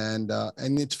 and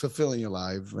it's fulfilling your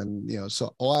life. And,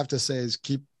 so all I have to say is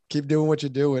keep doing what you're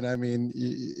doing. I mean,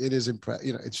 it is,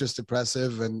 it's just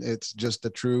impressive, and it's just a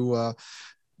true,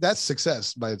 that's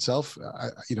success by itself,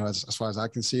 as far as I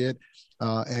can see it,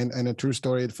 and a true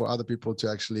story for other people to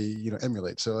actually,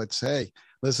 emulate. So it's, hey,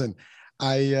 listen,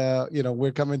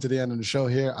 we're coming to the end of the show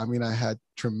here. I mean, I had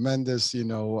tremendous,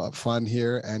 fun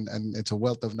here, and it's a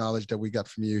wealth of knowledge that we got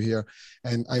from you here.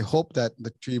 And I hope that,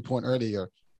 to your point earlier,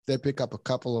 they pick up a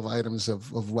couple of items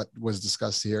of what was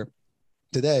discussed here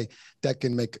today that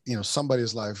can make,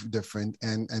 somebody's life different,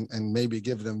 and maybe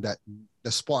give them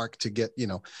the spark to get,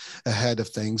 ahead of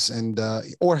things, and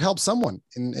or help someone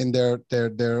in their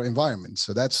environment.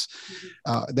 So that's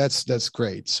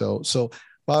great. So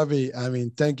Barby, I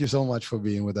mean, thank you so much for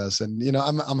being with us. And,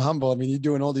 I'm humble. I mean, you're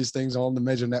doing all these things on all the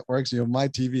major networks, my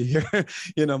TV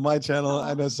here, my channel.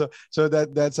 And so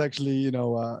that's actually,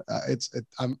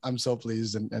 I'm so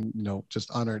pleased and just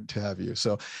honored to have you.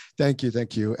 So thank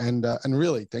you. And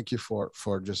really thank you for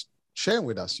just sharing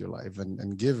with us your life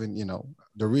and giving,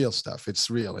 the real stuff. It's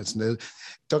real. It's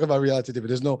talk about reality, but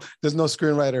there's no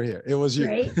screenwriter here. It was you.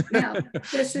 Right? No,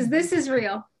 this is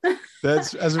real.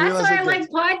 That's as real as why I like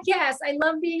podcasts. I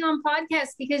love being on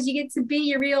podcasts because you get to be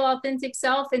your real, authentic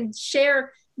self and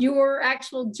share your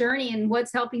actual journey and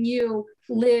what's helping you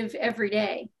live every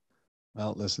day.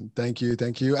 Well, listen, thank you.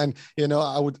 And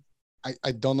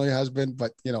I don't know your husband,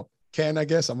 but Ken, I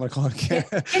guess I'm gonna call him Ken.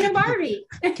 Ken and Barby.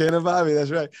 Ken and Barby, that's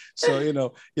right.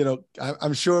 So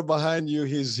I'm sure behind you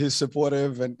he's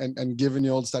supportive and giving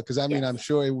you all the stuff. Because I mean, yes. I'm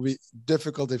sure it would be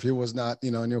difficult if he was not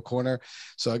in your corner.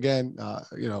 So again,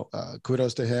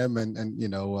 kudos to him, and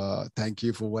thank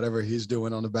you for whatever he's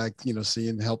doing on the back.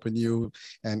 Seeing, helping you,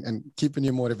 and keeping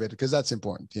you motivated, because that's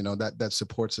important. That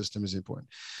support system is important.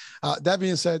 That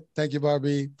being said, thank you,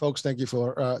 Barby. Folks, thank you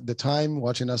for the time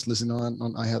watching us, listening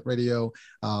on iHeartRadio.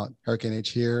 Hurricane H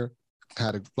here.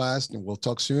 Had a blast, and we'll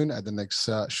talk soon at the next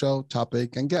show,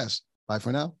 topic, and guest. Bye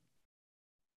for now.